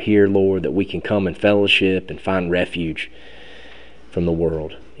people that are here, Lord, that we can come and fellowship and find refuge from the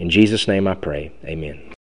world. In Jesus' name I pray, amen.